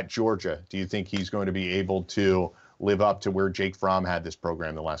at Georgia. Do you think he's going to be able to live up to where Jake Fromm had this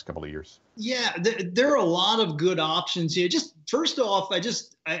program the last couple of years? Yeah, there are a lot of good options here. Just first off,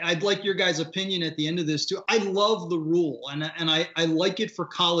 I'd like your guys' opinion at the end of this too. I love the rule, and I like it for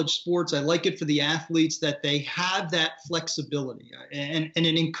college sports. I like it for the athletes that they have that flexibility, and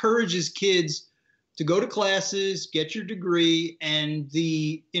it encourages kids to go to classes, get your degree, and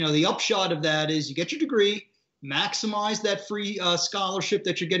the upshot of that is you get your degree, maximize that free scholarship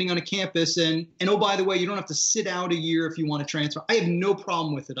that you're getting on a campus, and oh, by the way, you don't have to sit out a year if you want to transfer. I have no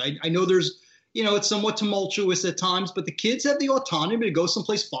problem with it. I know there's, it's somewhat tumultuous at times, but the kids have the autonomy to go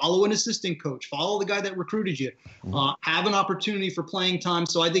someplace, follow an assistant coach, follow the guy that recruited you, have an opportunity for playing time.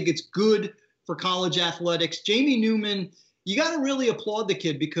 So I think it's good for college athletics. Jamie Newman, you got to really applaud the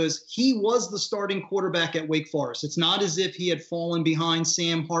kid because he was the starting quarterback at Wake Forest. It's not as if he had fallen behind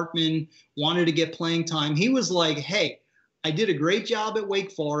Sam Hartman, wanted to get playing time. He was like, hey, I did a great job at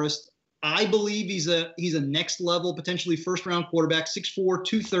Wake Forest. I believe he's a next level, potentially first round quarterback, 6'4",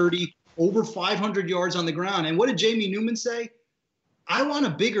 230, over 500 yards on the ground. And what did Jamie Newman say? I want a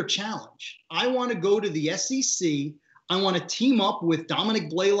bigger challenge. I want to go to the SEC. I want to team up with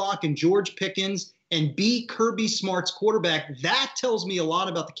Dominic Blaylock and George Pickens and be Kirby Smart's quarterback. That tells me a lot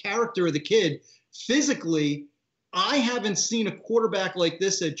about the character of the kid. Physically, I haven't seen a quarterback like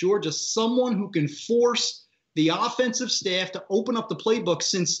this at Georgia, someone who can force the offensive staff to open up the playbook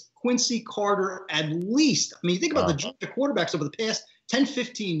since Quincy Carter at least. I mean, think about the Georgia quarterbacks over the past 10,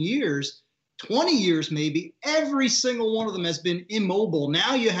 15 years, 20 years maybe. Every single one of them has been immobile.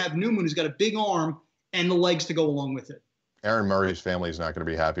 Now you have Newman, who's got a big arm and the legs to go along with it. Aaron Murray's family is not going to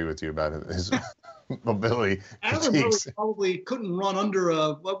be happy with you about his mobility. Aaron Murray probably couldn't run under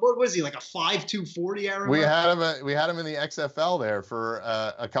what was he, like a 5'2", 40, Aaron Murray? We had him in the XFL there for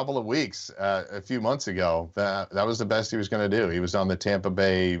a couple of weeks a few months ago. That was the best he was going to do. He was on the Tampa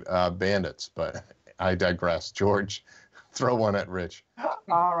Bay Bandits, but I digress. George, throw one at Rich.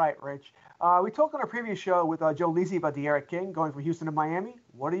 All right, Rich. We talked on our previous show with Joe Lisi about D'Eriq King going from Houston to Miami.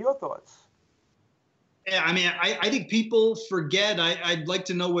 What are your thoughts? Yeah, I mean, I think people forget. I'd like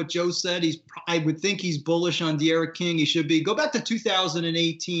to know what Joe said. I would think he's bullish on D'Eriq King. He should be. Go back to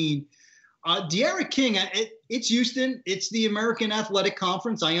 2018. D'Eriq King, it's Houston. It's the American Athletic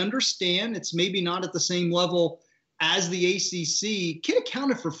Conference. I understand it's maybe not at the same level as the ACC. Kid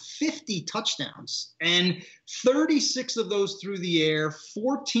accounted for 50 touchdowns and 36 of those through the air,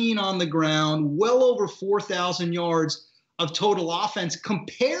 14 on the ground, well over 4,000 yards of total offense.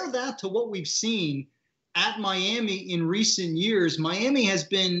 Compare that to what we've seen at Miami in recent years. Miami has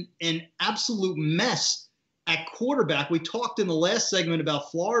been an absolute mess at quarterback. We talked in the last segment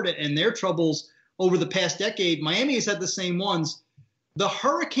about Florida and their troubles over the past decade. Miami has had the same ones. The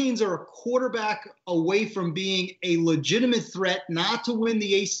Hurricanes are a quarterback away from being a legitimate threat, not to win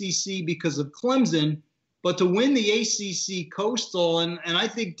the ACC because of Clemson, but to win the ACC Coastal. And I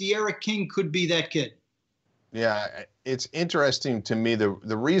think D'Eriq King could be that kid. Yeah, it's interesting to me. The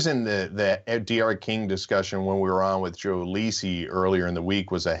reason the D'Eriq King discussion when we were on with Joe Lisi earlier in the week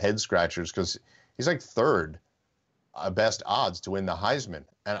was a head scratcher because he's like third best odds to win the Heisman.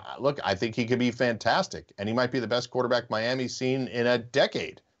 And look, I think he could be fantastic, and he might be the best quarterback Miami's seen in a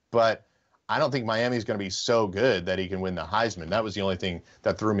decade. But I don't think Miami's going to be so good that he can win the Heisman. That was the only thing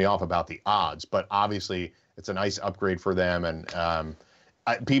that threw me off about the odds. But obviously, it's a nice upgrade for them, and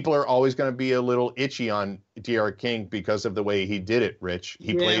people are always going to be a little itchy on D'Eriq King because of the way he did it, Rich.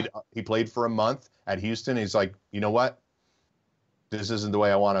 He played for a month at Houston. He's like, you know what? This isn't the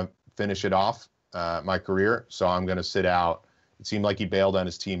way I want to finish it off, my career, so I'm going to sit out. It seemed like he bailed on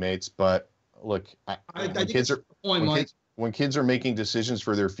his teammates, but look, when kids are making decisions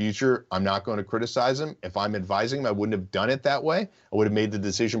for their future, I'm not going to criticize them. If I'm advising them, I wouldn't have done it that way. I would have made the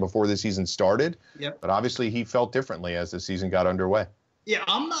decision before the season started. Yep. But obviously he felt differently as the season got underway. Yeah,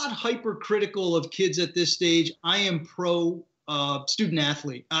 I'm not hypercritical of kids at this stage. I am pro student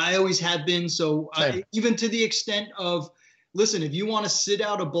athlete. I always have been. So even to the extent of listen, if you want to sit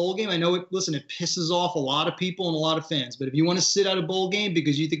out a bowl game, I know it pisses off a lot of people and a lot of fans, but if you want to sit out a bowl game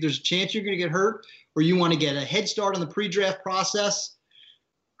because you think there's a chance you're going to get hurt or you want to get a head start on the pre-draft process,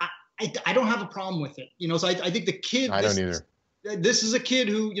 I don't have a problem with it. So I think the kid. I don't either. This is a kid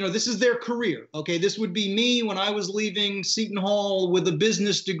who, this is their career. Okay. This would be me when I was leaving Seton Hall with a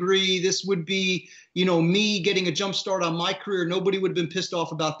business degree. This would be, me getting a jump start on my career. Nobody would have been pissed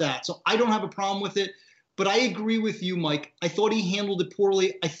off about that. So I don't have a problem with it. But I agree with you, Mike. I thought he handled it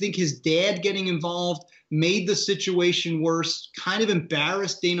poorly. I think his dad getting involved made the situation worse, kind of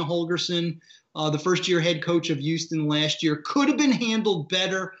embarrassed Dana Holgorsen, the first-year head coach of Houston last year. Could have been handled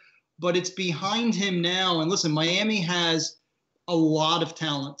better, but it's behind him now. And listen, Miami has a lot of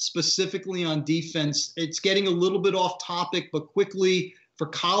talent, specifically on defense. It's getting a little bit off topic, but quickly, for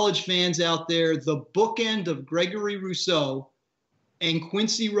college fans out there, the bookend of Gregory Rousseau and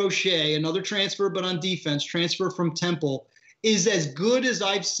Quincy Roche, another transfer but on defense, transfer from Temple, is as good as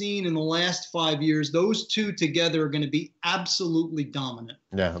I've seen in the last 5 years. Those two together are going to be absolutely dominant.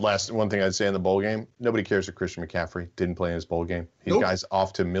 Yeah, last one thing I'd say in the bowl game, nobody cares that Christian McCaffrey didn't play in his bowl game. These guys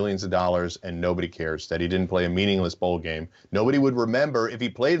off to millions of dollars, and nobody cares that he didn't play a meaningless bowl game. Nobody would remember if he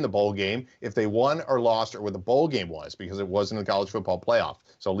played in the bowl game, if they won or lost, or what the bowl game was, because it wasn't the college football playoff.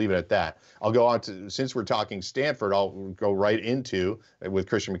 So I'll leave it at that. I'll go on to, since we're talking Stanford, I'll go right into, with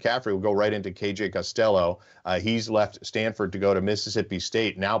Christian McCaffrey, we'll go right into KJ Costello. He's left Stanford to go to Mississippi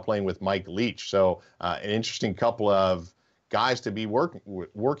State, now playing with Mike Leach. So an interesting couple of guys to be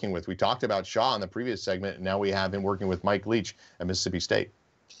working with. We talked about Shaw in the previous segment, and now we have him working with Mike Leach at Mississippi State.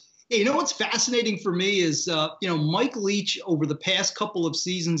 Yeah, what's fascinating for me is, Mike Leach over the past couple of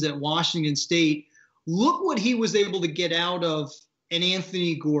seasons at Washington State, look what he was able to get out of an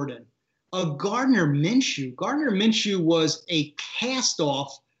Anthony Gordon, a Gardner Minshew. Gardner Minshew was a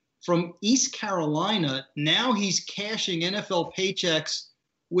cast-off from East Carolina. Now he's cashing NFL paychecks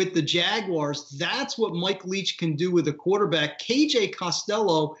with the Jaguars. That's what Mike Leach can do with a quarterback. KJ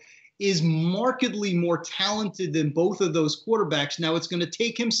Costello is markedly more talented than both of those quarterbacks. Now, it's going to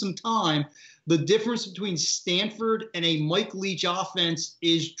take him some time. The difference between Stanford and a Mike Leach offense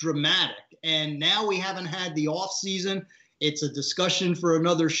is dramatic. And now we haven't had the offseason. It's a discussion for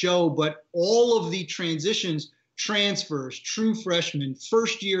another show, but all of the transitions, transfers, true freshmen,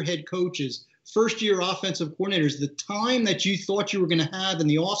 first-year head coaches, first-year offensive coordinators, the time that you thought you were going to have in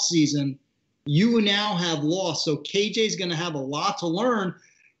the offseason, you now have lost. So KJ's going to have a lot to learn.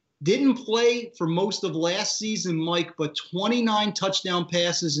 Didn't play for most of last season, Mike, but 29 touchdown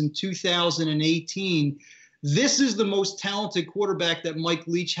passes in 2018. This is the most talented quarterback that Mike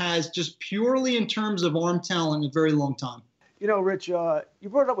Leach has, just purely in terms of arm talent, in a very long time. Rich, you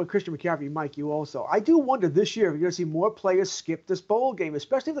brought it up with Christian McCaffrey, Mike, you also. I do wonder this year if you're going to see more players skip this bowl game,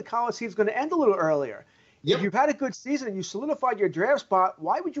 especially if the college season's going to end a little earlier. Yep. If you've had a good season and you solidified your draft spot,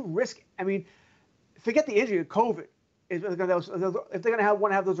 why would you risk – forget the injury of COVID. If they're going to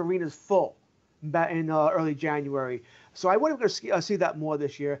want to have those arenas full in early January. So I wouldn't see that more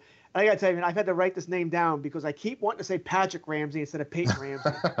this year. And I got to tell you, I've had to write this name down because I keep wanting to say Patrick Ramsey instead of Peyton Ramsey.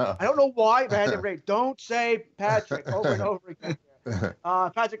 I don't know why, but I had to write, don't say Patrick over and over again.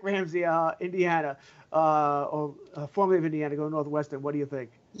 Patrick Ramsey, Indiana, or formerly of Indiana, go Northwestern. What do you think?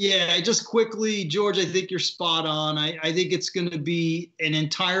 Yeah, just quickly, George, I think you're spot on. I think it's going to be an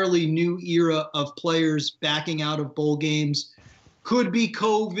entirely new era of players backing out of bowl games. Could be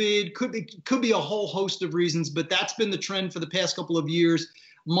COVID, could be a whole host of reasons, but that's been the trend for the past couple of years.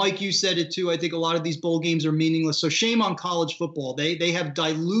 Mike, you said it too. I think a lot of these bowl games are meaningless. So shame on college football. They have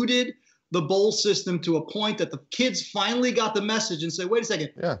diluted the bowl system to a point that the kids finally got the message and said, wait a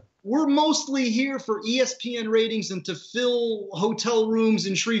second. Yeah. We're mostly here for ESPN ratings and to fill hotel rooms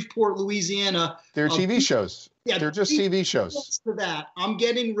in Shreveport, Louisiana. They're TV shows. Yeah, they're just TV shows. For that, I'm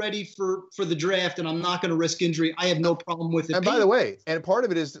getting ready for the draft, and I'm not going to risk injury. I have no problem with it. And by the way, and part of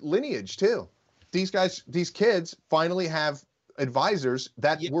it is lineage too. These kids finally have advisors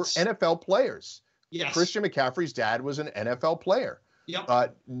that were NFL players. Yes. Christian McCaffrey's dad was an NFL player.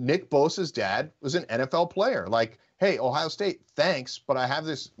 Yep. Nick Bosa's dad was an NFL player. Like, hey, Ohio State, thanks, but I have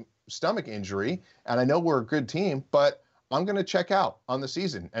this stomach injury, and I know we're a good team, but I'm going to check out on the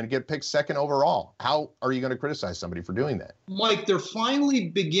season and get picked second overall. How are you going to criticize somebody for doing that? Mike, they're finally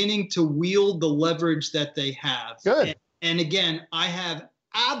beginning to wield the leverage that they have. Good. And again, I have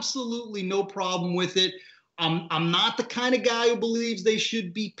absolutely no problem with it. I'm not the kind of guy who believes they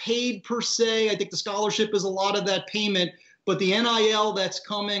should be paid per se. I think the scholarship is a lot of that payment, but the NIL that's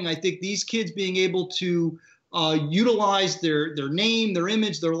coming, I think these kids being able to utilize their name, their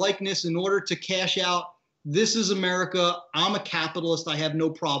image, their likeness in order to cash out. This is America. I'm a capitalist. I have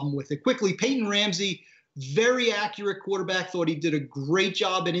no problem with it. Quickly, Peyton Ramsey, very accurate quarterback. Thought he did a great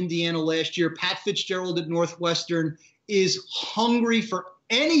job at Indiana last year. Pat Fitzgerald at Northwestern is hungry for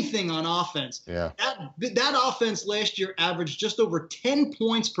anything on offense. Yeah. That offense last year averaged just over 10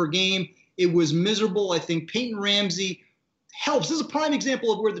 points per game. It was miserable. I think Peyton Ramsey helps. This is a prime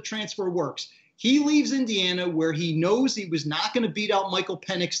example of where the transfer works. He leaves Indiana where he knows he was not going to beat out Michael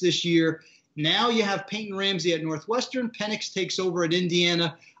Penix this year. Now you have Peyton Ramsey at Northwestern. Penix takes over at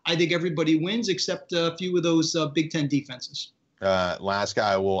Indiana. I think everybody wins except a few of those Big Ten defenses. Last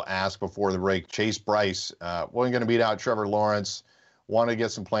guy we'll ask before the break, Chase Brice. Wasn't going to beat out Trevor Lawrence. Wanted to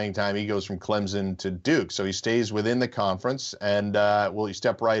get some playing time. He goes from Clemson to Duke. So he stays within the conference. And will he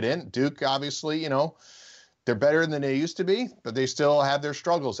step right in? Duke, obviously, they're better than they used to be, but they still have their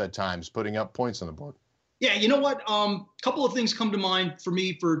struggles at times putting up points on the board. Yeah, you know what? Couple of things come to mind for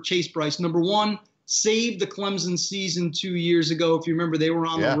me for Chase Brice. Number one, saved the Clemson season 2 years ago. If you remember, they were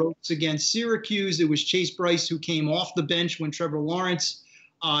on the ropes against Syracuse. It was Chase Brice who came off the bench when Trevor Lawrence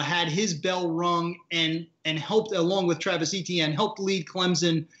had his bell rung and helped, along with Travis Etienne, helped lead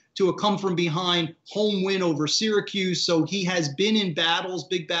Clemson to a come-from-behind home win over Syracuse. So he has been in battles,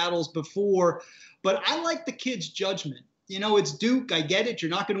 big battles before. But I like the kid's judgment. It's Duke. I get it. You're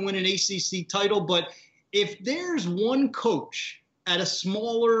not going to win an ACC title. But if there's one coach at a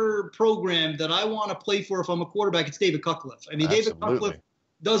smaller program that I want to play for if I'm a quarterback, it's David Cutcliffe. I mean, David Cutcliffe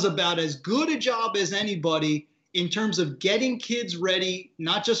does about as good a job as anybody in terms of getting kids ready,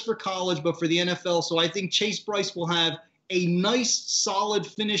 not just for college, but for the NFL. So I think Chase Brice will have a nice, solid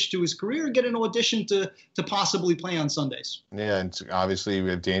finish to his career and get an audition to possibly play on Sundays. Yeah, and obviously we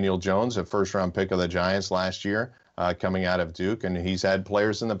have Daniel Jones, a first-round pick of the Giants last year, coming out of Duke, and he's had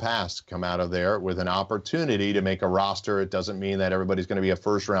players in the past come out of there with an opportunity to make a roster. It doesn't mean that everybody's going to be a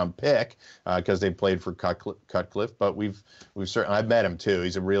first-round pick because they played for Cutcliffe, but we've certainly, I've met him too.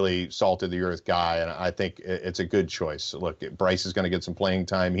 He's a really salt-of-the-earth guy, and I think it's a good choice. Look, Brice is going to get some playing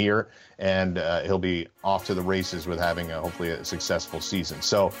time here, and he'll be off to the races with having hopefully a successful season.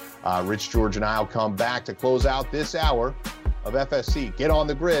 So Rich George and I will come back to close out this hour of FSC. Get on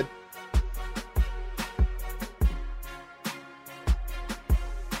the grid.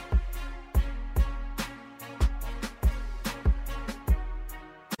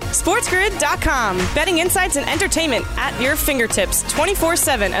 SportsGrid.com. Betting insights and entertainment at your fingertips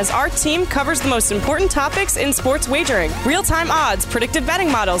 24/7 as our team covers the most important topics in sports wagering. Real-time odds, predictive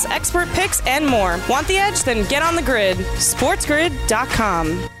betting models, expert picks, and more. Want the edge? Then get on the grid.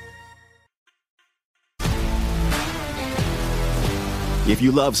 SportsGrid.com. If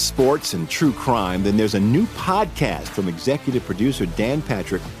you love sports and true crime, then there's a new podcast from executive producer Dan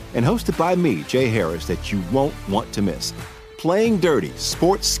Patrick and hosted by me, Jay Harris, that you won't want to miss. Playing Dirty: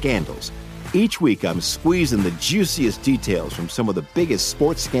 Sports Scandals. Each week, I'm squeezing the juiciest details from some of the biggest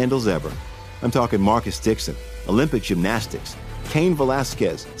sports scandals ever. I'm talking Marcus Dixon, Olympic gymnastics, Cain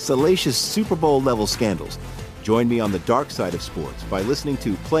Velasquez, salacious Super Bowl-level scandals. Join me on the dark side of sports by listening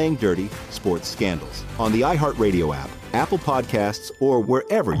to Playing Dirty: Sports Scandals on the iHeartRadio app, Apple Podcasts, or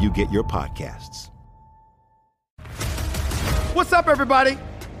wherever you get your podcasts. What's up, everybody?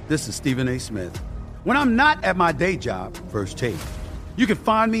 This is Stephen A. Smith. When I'm not at my day job, First Take, you can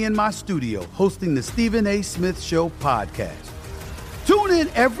find me in my studio hosting the Stephen A. Smith Show podcast. Tune in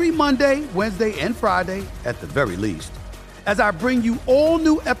every Monday, Wednesday, and Friday, at the very least, as I bring you all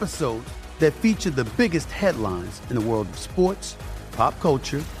new episodes that feature the biggest headlines in the world of sports, pop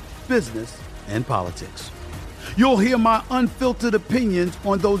culture, business, and politics. You'll hear my unfiltered opinions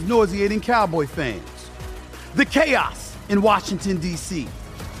on those nauseating Cowboy fans, the chaos in Washington, D.C.,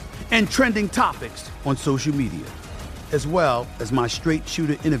 and trending topics on social media, as well as my straight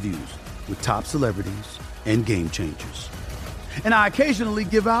shooter interviews with top celebrities and game changers. And I occasionally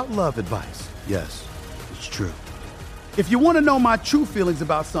give out love advice. Yes, it's true. If you want to know my true feelings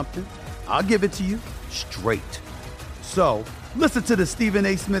about something, I'll give it to you straight. So listen to the Stephen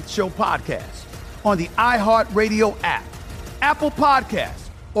A. Smith Show podcast on the iHeartRadio app, Apple Podcasts,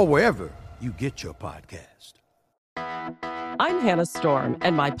 or wherever you get your podcast. I'm Hannah Storm,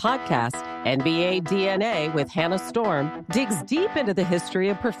 and my podcast, NBA DNA with Hannah Storm, digs deep into the history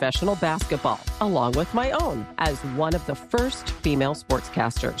of professional basketball, along with my own, as one of the first female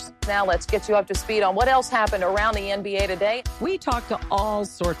sportscasters. Now let's get you up to speed on what else happened around the NBA today. We talked to all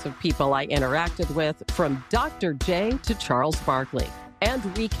sorts of people I interacted with, from Dr. J to Charles Barkley, and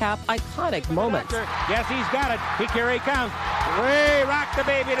recap iconic moments. Yes, he's got it. Here he comes. Way rock the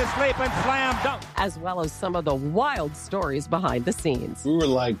baby to sleep and slam dunk. As well as some of the wild stories behind the scenes. We were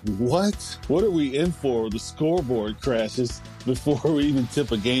like, what? What are we in for? The scoreboard crashes before we even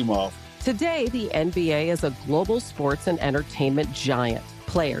tip a game off. Today, the NBA is a global sports and entertainment giant.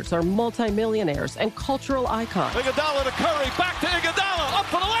 Players are multimillionaires and cultural icons. Iguodala to Curry, back to Iguodala, up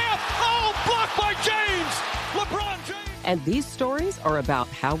for the layup. Oh, blocked by James. LeBron James. And these stories are about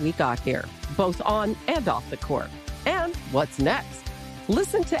how we got here, both on and off the court. And what's next?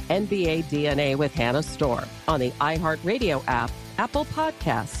 Listen to NBA DNA with Hannah Storm on the iHeartRadio app, Apple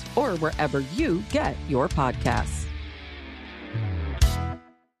Podcasts, or wherever you get your podcasts.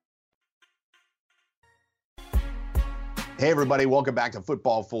 Hey, everybody. Welcome back to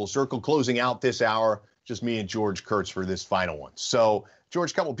Football Full Circle. Closing out this hour, just me and George Kurtz for this final one. So,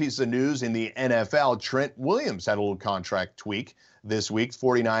 George, a couple pieces of news in the NFL. Trent Williams had a little contract tweak this week.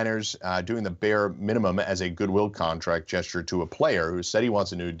 49ers doing the bare minimum as a goodwill contract gesture to a player who said he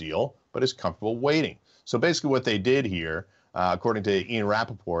wants a new deal, but is comfortable waiting. So basically what they did here, according to Ian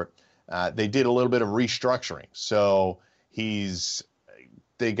Rappaport, they did a little bit of restructuring. So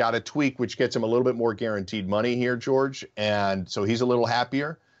they got a tweak which gets him a little bit more guaranteed money here, George. And so he's a little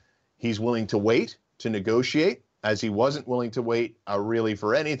happier. He's willing to wait to negotiate, as he wasn't willing to wait really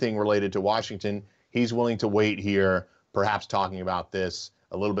for anything related to Washington. He's willing to wait here, perhaps talking about this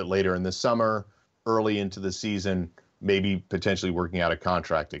a little bit later in the summer, early into the season, maybe potentially working out a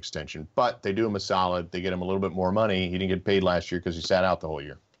contract extension. But they do him a solid. They get him a little bit more money. He didn't get paid last year because he sat out the whole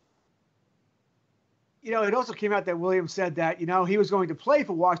year. You know, it also came out that Williams said that, you know, he was going to play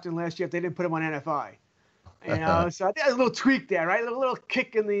for Washington last year if they didn't put him on NFI. You know, so I think there's a little tweak there, right? A little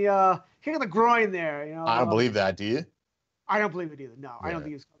kick in the groin there. You know, I don't believe that. Do you? I don't believe it either. No, yeah. I don't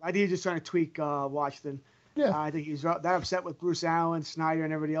think he's. I think he's just trying to tweak Washington. Yeah. I think he's that upset with Bruce Allen, Snyder,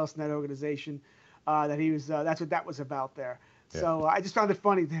 and everybody else in that organization that he was. That's what that was about there. Yeah. So I just found it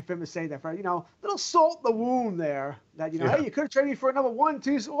funny for him to say that. For, you know, little salt in the wound there. That, you know, hey, you could have traded me for another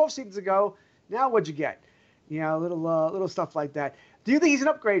 1-2 off seasons ago. Now what'd you get? You know, little stuff like that. Do you think he's an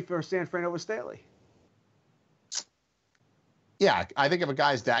upgrade for San Fran over Staley? Yeah, I think if a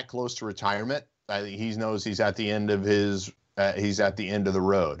guy's that close to retirement, I think he knows he's at the end of the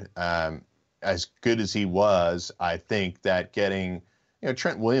road. As good as he was, I think that getting, you know,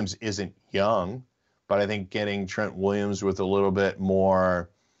 Trent Williams isn't young, but I think getting Trent Williams with a little bit more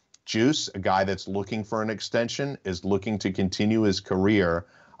juice, a guy that's looking for an extension, is looking to continue his career.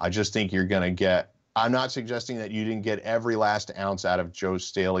 I just think you're going to get. I'm not suggesting that you didn't get every last ounce out of Joe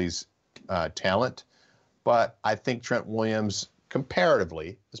Staley's talent, but I think Trent Williams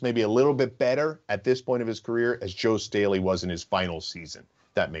comparatively is maybe a little bit better at this point of his career as Joe Staley was in his final season.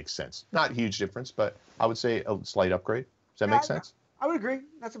 That makes sense. Not a huge difference, but I would say a slight upgrade. Does that make sense? I would agree.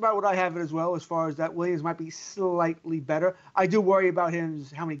 That's about what I have it as well, as far as that Williams might be slightly better. I do worry about him,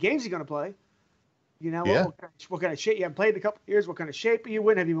 how many games he's going to play. You know, yeah. what kind of shape you haven't played in a couple of years? What kind of shape are you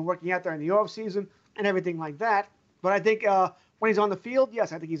in? Have you been working out there in the off season and everything like that? But I think when he's on the field,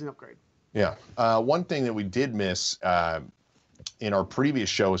 yes, I think he's an upgrade. Yeah. One thing that we did miss in our previous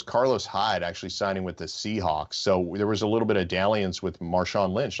show is Carlos Hyde actually signing with the Seahawks. So there was a little bit of dalliance with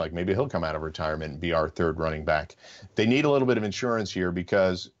Marshawn Lynch, like maybe he'll come out of retirement and be our third running back. They need a little bit of insurance here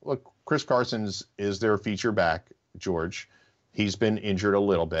because, look, Chris Carson is their feature back, George. He's been injured a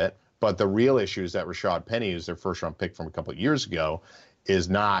little bit. But the real issue is that Rashad Penny, who's their first-round pick from a couple of years ago, is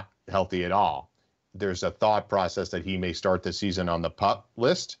not healthy at all. There's a thought process that he may start the season on the PUP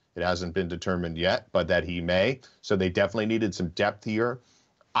list. It hasn't been determined yet, but that he may. So they definitely needed some depth here.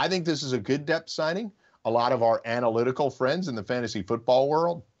 I think this is a good depth signing. A lot of our analytical friends in the fantasy football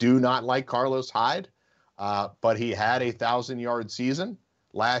world do not like Carlos Hyde, but he had a 1,000-yard season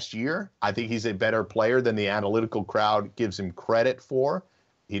last year. I think he's a better player than the analytical crowd gives him credit for.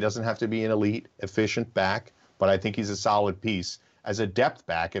 He doesn't have to be an elite, efficient back, but I think he's a solid piece as a depth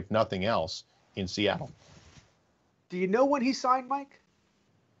back, if nothing else, in Seattle. Do you know when he signed, Mike?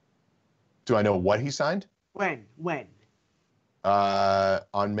 Do I know what he signed? When?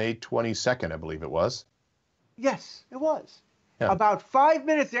 On May 22nd, I believe it was. Yes, it was. Yeah. About 5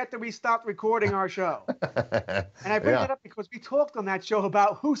 minutes after we stopped recording our show. And I bring that up because we talked on that show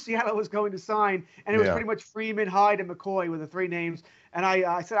about who Seattle was going to sign, and it was pretty much Freeman, Hyde, and McCoy were the three names. And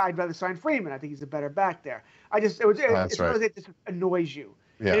I said I'd rather sign Freeman. I think he's a better back there. It just annoys you.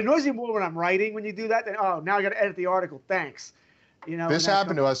 Yeah. It annoys me more when I'm writing when you do that. Then now I got to edit the article. Thanks. You know, this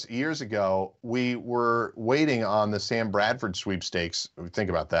happened to us years ago. We were waiting on the Sam Bradford sweepstakes. Think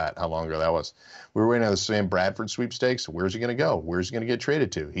about that, how long ago that was. We were waiting on the Sam Bradford sweepstakes. Where's he going to go? Where's he going to get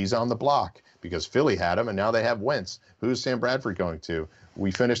traded to? He's on the block because Philly had him, and now they have Wentz. Who's Sam Bradford going to? We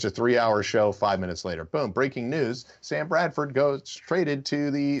finished a 3-hour show 5 minutes later. Boom, breaking news. Sam Bradford goes traded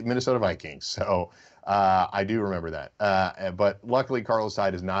to the Minnesota Vikings. So I do remember that. But luckily, Carlos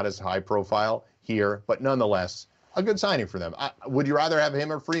Hyde is not as high profile here, but nonetheless, a good signing for them. Would you rather have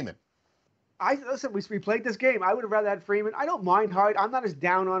him or Freeman? Listen, we played this game. I would have rather had Freeman. I don't mind Hyde. I'm not as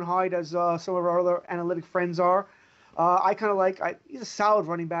down on Hyde as some of our other analytic friends are. I kind of he's a solid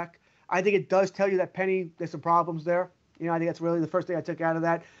running back. I think it does tell you that Penny, there's some problems there. I think that's really the first thing I took out of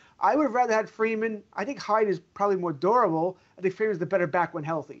that. I would have rather had Freeman. I think Hyde is probably more durable. I think Freeman's the better back when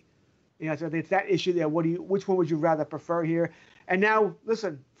healthy. So I think it's that issue there. Which one would you rather prefer here? And now,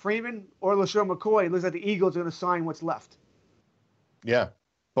 listen, Freeman or LeSean McCoy, it looks like the Eagles are going to sign what's left. Yeah.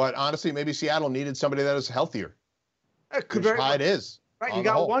 But honestly, maybe Seattle needed somebody that was healthier. Hyde is. Right, we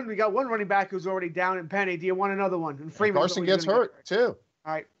got one running back who's already down in Penny. Do you want another one? And Freeman Carson gets hurt too.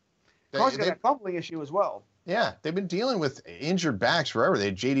 All right. Carson got that fumbling issue as well. Yeah, they've been dealing with injured backs forever. They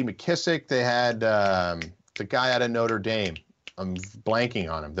had J.D. McKissick. They had the guy out of Notre Dame. I'm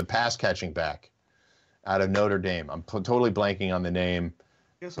blanking on him. The pass-catching back out of Notre Dame. I'm totally blanking on the name,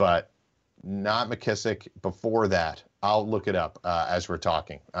 but not McKissick. Before that, I'll look it up as we're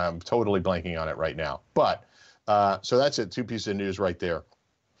talking. I'm totally blanking on it right now. But so that's it. Two pieces of news right there.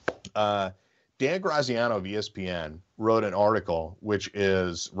 Dan Graziano of ESPN wrote an article which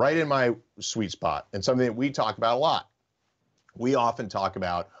is right in my sweet spot and something that we talk about a lot. We often talk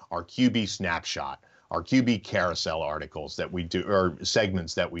about our QB snapshot, our QB carousel articles that we do, or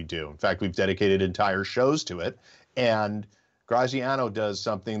segments that we do. In fact, we've dedicated entire shows to it. And Graziano does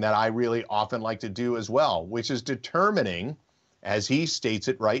something that I really often like to do as well, which is determining, as he states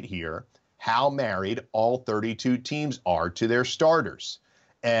it right here, how married all 32 teams are to their starters.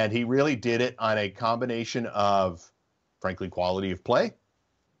 And he really did it on a combination of, frankly, quality of play,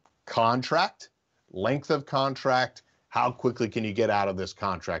 contract, length of contract, how quickly can you get out of this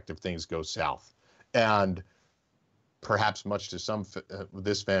contract if things go south. And perhaps much to some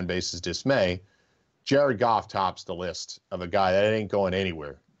this fan base's dismay, Jared Goff tops the list of a guy that ain't going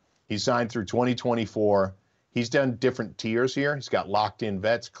anywhere. He signed through 2024. He's done different tiers here. He's got locked-in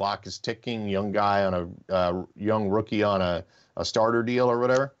vets. Clock is ticking. Young guy on a young rookie on a starter deal or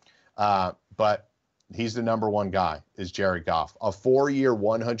whatever. But he's the number one guy is Jared Goff. A 4-year,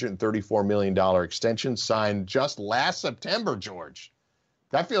 $134 million extension signed just last September, George.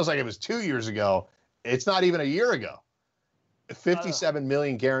 That feels like it was 2 years ago. It's not even a year ago. $57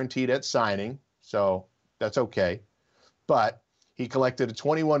 million guaranteed at signing, so that's okay. But he collected a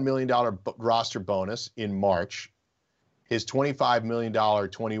 $21 million roster bonus in March. His $25 million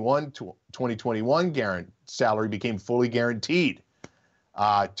 2021 salary became fully guaranteed.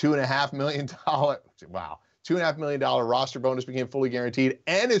 $2.5 million, wow, $2.5 million roster bonus became fully guaranteed,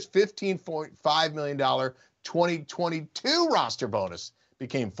 and his $15.5 million 2022 roster bonus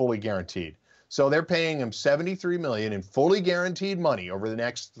became fully guaranteed. So they're paying him $73 million in fully guaranteed money over the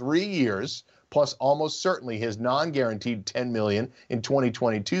next 3 years, plus almost certainly his non-guaranteed $10 million in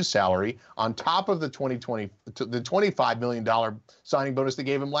 2022 salary on top of the $25 million signing bonus they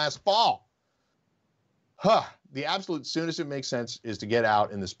gave him last fall. The absolute soonest it makes sense is to get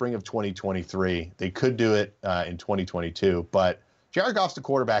out in the spring of 2023. They could do it in 2022, but Jared Goff's the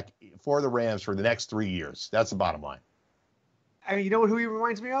quarterback for the Rams for the next 3 years. That's the bottom line. I mean, you know who he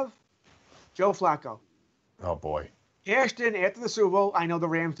reminds me of? Joe Flacco. Oh, boy. Cashed in after the Super Bowl. I know the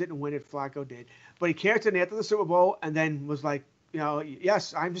Rams didn't win it. Flacco did. But he cashed in after the Super Bowl and then was like,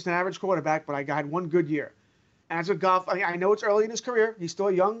 yes, I'm just an average quarterback, but I got one good year. And that's what Goff, I know it's early in his career. He's still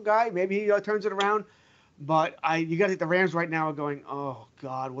a young guy. Maybe he turns it around. But you got to think the Rams right now are going, oh,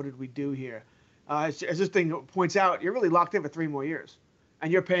 God, what did we do here? As this thing points out, you're really locked in for 3 more years.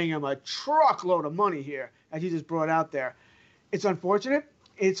 And you're paying him a truckload of money here, as you just brought out there. It's unfortunate.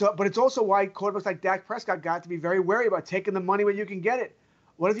 But it's also why quarterbacks like Dak Prescott got to be very wary about taking the money when you can get it.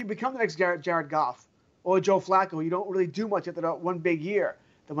 What if you become the next Jared Goff or Joe Flacco? You don't really do much after that one big year.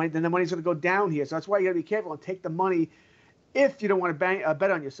 Then the money's going to go down here. So that's why you got to be careful and take the money if you don't want to bet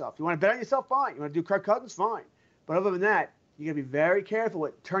on yourself. You want to bet on yourself, fine. You want to do Kirk Cousins, fine. But other than that, you got to be very careful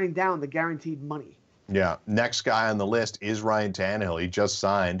with turning down the guaranteed money. Yeah. Next guy on the list is Ryan Tannehill. He just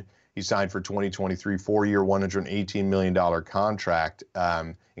signed. He signed for 2023, 4-year, $118 million contract,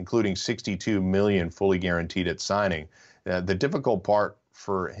 including $62 million fully guaranteed at signing. The difficult part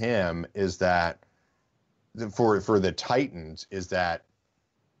for him is that, for the Titans, is that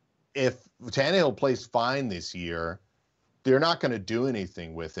if Tannehill plays fine this year, they're not going to do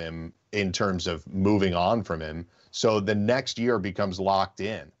anything with him in terms of moving on from him. So the next year becomes locked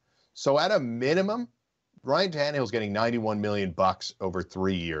in. So at a minimum, Ryan Tannehill's getting $91 million over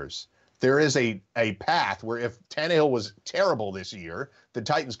 3 years. There is a path where if Tannehill was terrible this year, the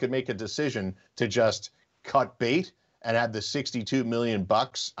Titans could make a decision to just cut bait and have the $62 million.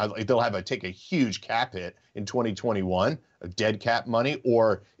 They'll take a huge cap hit in 2021 of dead cap money,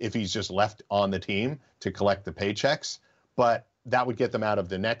 or if he's just left on the team to collect the paychecks. But that would get them out of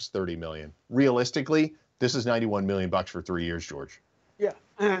the next $30 million. Realistically, this is $91 million for 3 years, George. Yeah,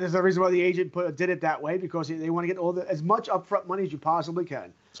 and there's a reason why the agent did it that way, because they want to get as much upfront money as you possibly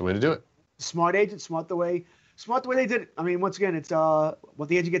can. It's the way to do it. Smart agent, smart the way they did it. I mean, once again, it's what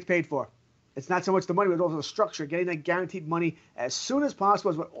the agent gets paid for. It's not so much the money, but also the structure. Getting that guaranteed money as soon as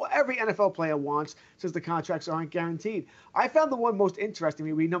possible is what every NFL player wants, since the contracts aren't guaranteed. I found the one most interesting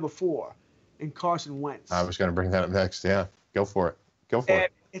to me, number 4, in Carson Wentz. I was going to bring that up next. Yeah, go for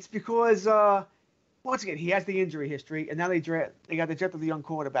it. It's because, once again, he has the injury history, and now they got the draft of the young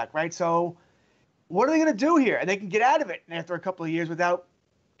quarterback, right? So what are they going to do here? And they can get out of it after a couple of years without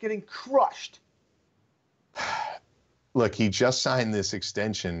getting crushed. Look, he just signed this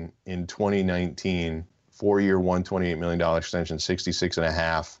extension in 2019, 4-year, $128 million extension,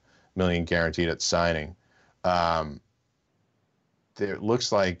 $66.5 million guaranteed at signing. It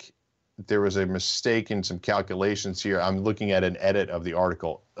looks like there was a mistake in some calculations here. I'm looking at an edit of the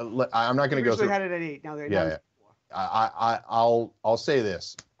article. I'm not going to go through. Had it at 8. Now they're yeah. I'll say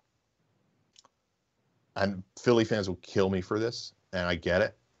this, and Philly fans will kill me for this, and I get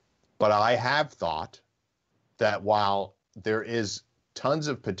it, but I have thought that while there is tons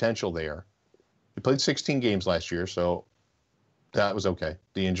of potential there, he played 16 games last year, so that was okay.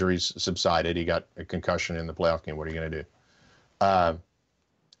 The injuries subsided. He got a concussion in the playoff game. What are you going to do?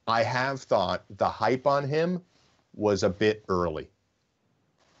 I have thought the hype on him was a bit early.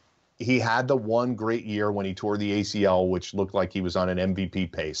 He had the one great year when he tore the ACL, which looked like he was on an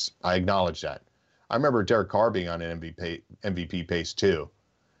MVP pace. I acknowledge that. I remember Derek Carr being on an MVP pace too.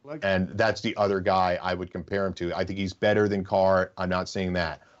 And that's the other guy I would compare him to. I think he's better than Carr. I'm not saying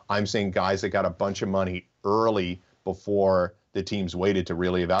that. I'm saying guys that got a bunch of money early before the teams waited to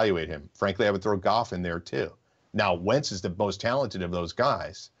really evaluate him. Frankly, I would throw Goff in there too. Now, Wentz is the most talented of those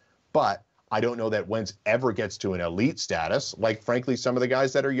guys, but I don't know that Wentz ever gets to an elite status, like, frankly, some of the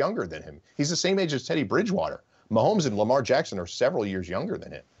guys that are younger than him. He's the same age as Teddy Bridgewater. Mahomes and Lamar Jackson are several years younger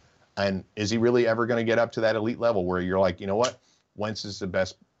than him. And is he really ever going to get up to that elite level where you're like, you know what? Wentz is the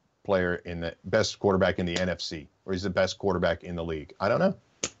best quarterback in the NFC, or he's the best quarterback in the league? I don't know.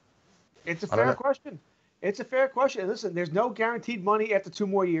 It's a fair question. It's a fair question. Listen, there's no guaranteed money after 2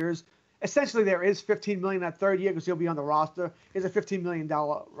 more years. Essentially, there is $15 million that third year because he'll be on the roster. There's a $15 million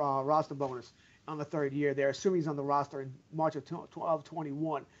roster bonus on the third year there, assuming he's on the roster in March of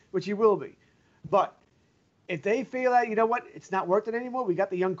 2021, which he will be. But if they feel that, you know what, it's not worth it anymore, we got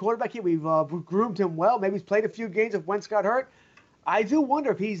the young quarterback here, we've groomed him well, maybe he's played a few games if Wentz got hurt, I do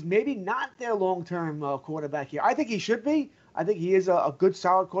wonder if he's maybe not their long-term quarterback here. I think he should be. I think he is a good,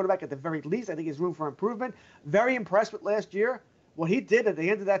 solid quarterback at the very least. I think he's room for improvement. Very impressed with last year. What he did at the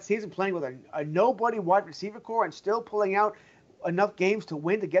end of that season, playing with a nobody wide receiver core and still pulling out enough games to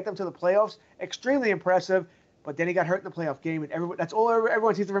win to get them to the playoffs, extremely impressive. But then he got hurt in the playoff game, and that's all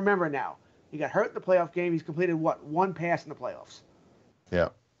everyone seems to remember now. He got hurt in the playoff game. He's completed, one pass in the playoffs. Yeah.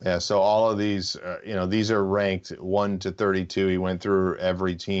 Yeah, so all of these, these are ranked 1 to 32. He went through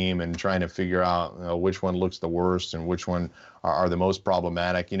every team and trying to figure out which one looks the worst and which one are the most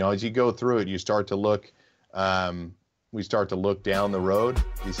problematic. As you go through it, you start to look. We start to look down the road.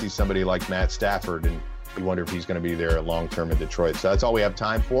 You see somebody like Matt Stafford, and you wonder if he's going to be there long term in Detroit. So that's all we have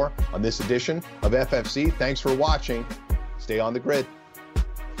time for on this edition of FFC. Thanks for watching. Stay on the grid.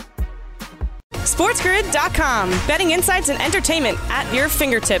 SportsGrid.com. Betting insights and entertainment at your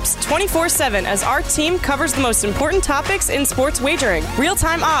fingertips 24/7 as our team covers the most important topics in sports wagering.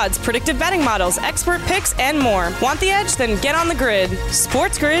 Real-time odds, predictive betting models, expert picks, and more. Want the edge? Then get on the grid.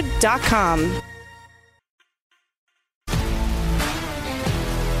 SportsGrid.com.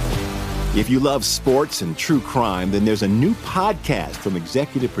 If you love sports and true crime, then there's a new podcast from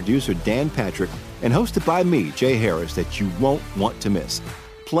executive producer Dan Patrick and hosted by me, Jay Harris, that you won't want to miss.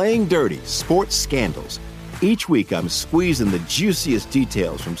 Playing Dirty: Sports Scandals. Each week, I'm squeezing the juiciest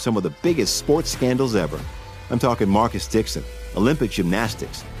details from some of the biggest sports scandals ever. I'm talking Marcus Dixon, Olympic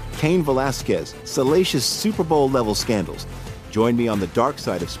gymnastics, Cain Velasquez, salacious Super Bowl-level scandals. Join me on the dark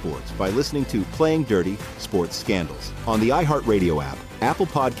side of sports by listening to Playing Dirty: Sports Scandals on the iHeartRadio app, Apple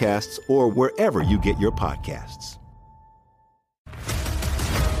Podcasts, or wherever you get your podcasts.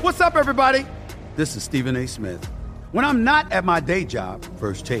 What's up, everybody? This is Stephen A. Smith. When I'm not at my day job,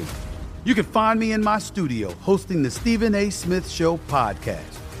 First Take, you can find me in my studio hosting the Stephen A. Smith Show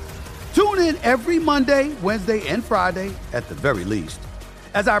podcast. Tune in every Monday, Wednesday, and Friday, at the very least,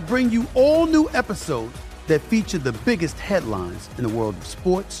 as I bring you all new episodes that feature the biggest headlines in the world of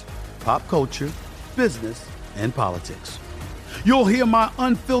sports, pop culture, business, and politics. You'll hear my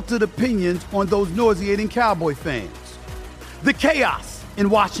unfiltered opinions on those nauseating Cowboy fans, the chaos in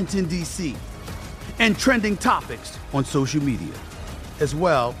Washington, D.C., and trending topics on social media, as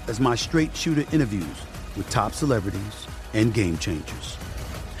well as my straight shooter interviews with top celebrities and game changers.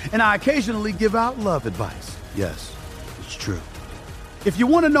 And I occasionally give out love advice. Yes, it's true. If you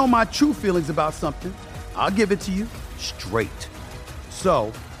want to know my true feelings about something, I'll give it to you straight.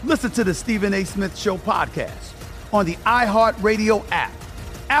 So listen to the Stephen A. Smith Show podcast on the iHeartRadio app,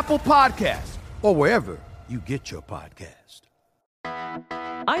 Apple Podcasts, or wherever you get your podcast.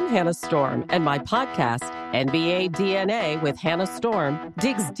 I'm Hannah Storm, and my podcast, NBA DNA with Hannah Storm,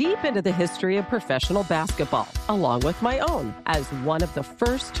 digs deep into the history of professional basketball, along with my own, as one of the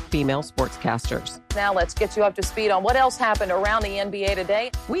first female sportscasters. Now let's get you up to speed on what else happened around the NBA today.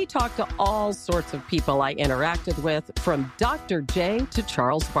 We talked to all sorts of people I interacted with, from Dr. J to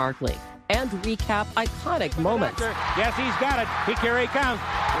Charles Barkley, and recap iconic moments. Yes, he's got it. Here he comes.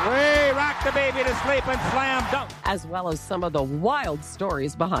 Way rock the baby to sleep and slam dunk. As well as some of the wild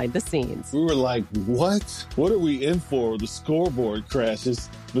stories behind the scenes. We were like, what? What are we in for? The scoreboard crashes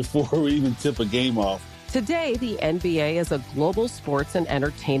before we even tip a game off. Today, the NBA is a global sports and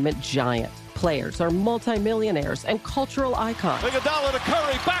entertainment giant. Players are multimillionaires and cultural icons. Iguodala to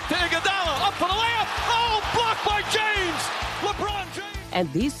Curry, back to Iguodala, up for the layup. Oh, blocked by James. LeBron James.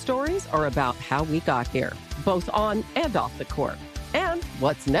 And these stories are about how we got here, both on and off the court. And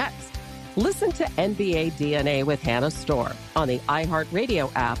what's next? Listen to NBA DNA with Hannah Storm on the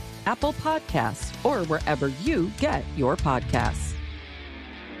iHeartRadio app, Apple Podcasts, or wherever you get your podcasts.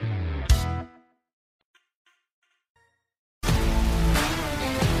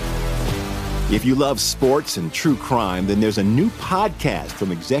 If you love sports and true crime, then there's a new podcast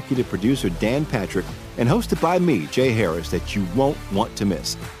from executive producer Dan Patrick and hosted by me, Jay Harris, that you won't want to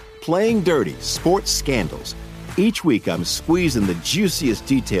miss. Playing Dirty: Sports Scandals. Each week, I'm squeezing the juiciest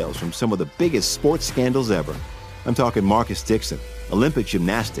details from some of the biggest sports scandals ever. I'm talking Marcus Dixon, Olympic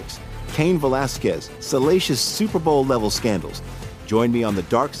gymnastics, Cain Velasquez, salacious Super Bowl-level scandals. Join me on the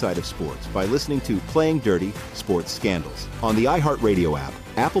dark side of sports by listening to Playing Dirty: Sports Scandals on the iHeartRadio app,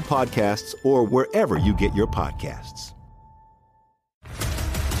 Apple Podcasts, or wherever you get your podcasts.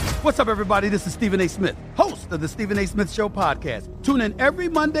 What's up, everybody? This is Stephen A. Smith, host of the Stephen A. Smith Show podcast. Tune in every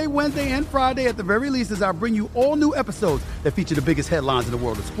Monday, Wednesday, and Friday at the very least as I bring you all new episodes that feature the biggest headlines in the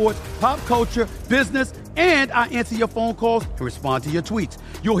world of sports, pop culture, business, and I answer your phone calls and respond to your tweets.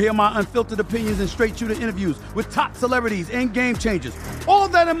 You'll hear my unfiltered opinions and straight shooter interviews with top celebrities and game changers. All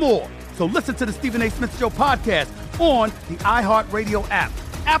that and more. So listen to the Stephen A. Smith Show podcast on the iHeartRadio app,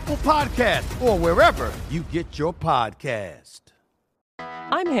 Apple Podcasts, or wherever you get your podcast.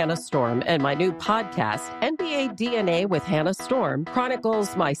 I'm Hannah Storm, and my new podcast, NBA DNA with Hannah Storm,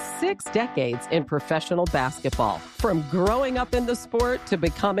 chronicles my 6 decades in professional basketball, from growing up in the sport to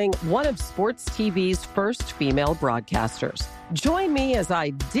becoming one of sports TV's first female broadcasters. Join me as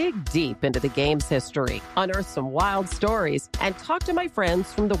I dig deep into the game's history, unearth some wild stories, and talk to my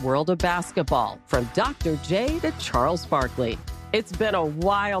friends from the world of basketball, from Dr. J to Charles Barkley. It's been a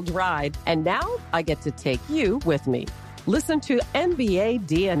wild ride, and now I get to take you with me. Listen to NBA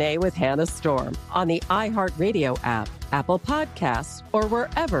DNA with Hannah Storm on the iHeartRadio app, Apple Podcasts, or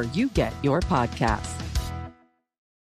wherever you get your podcasts.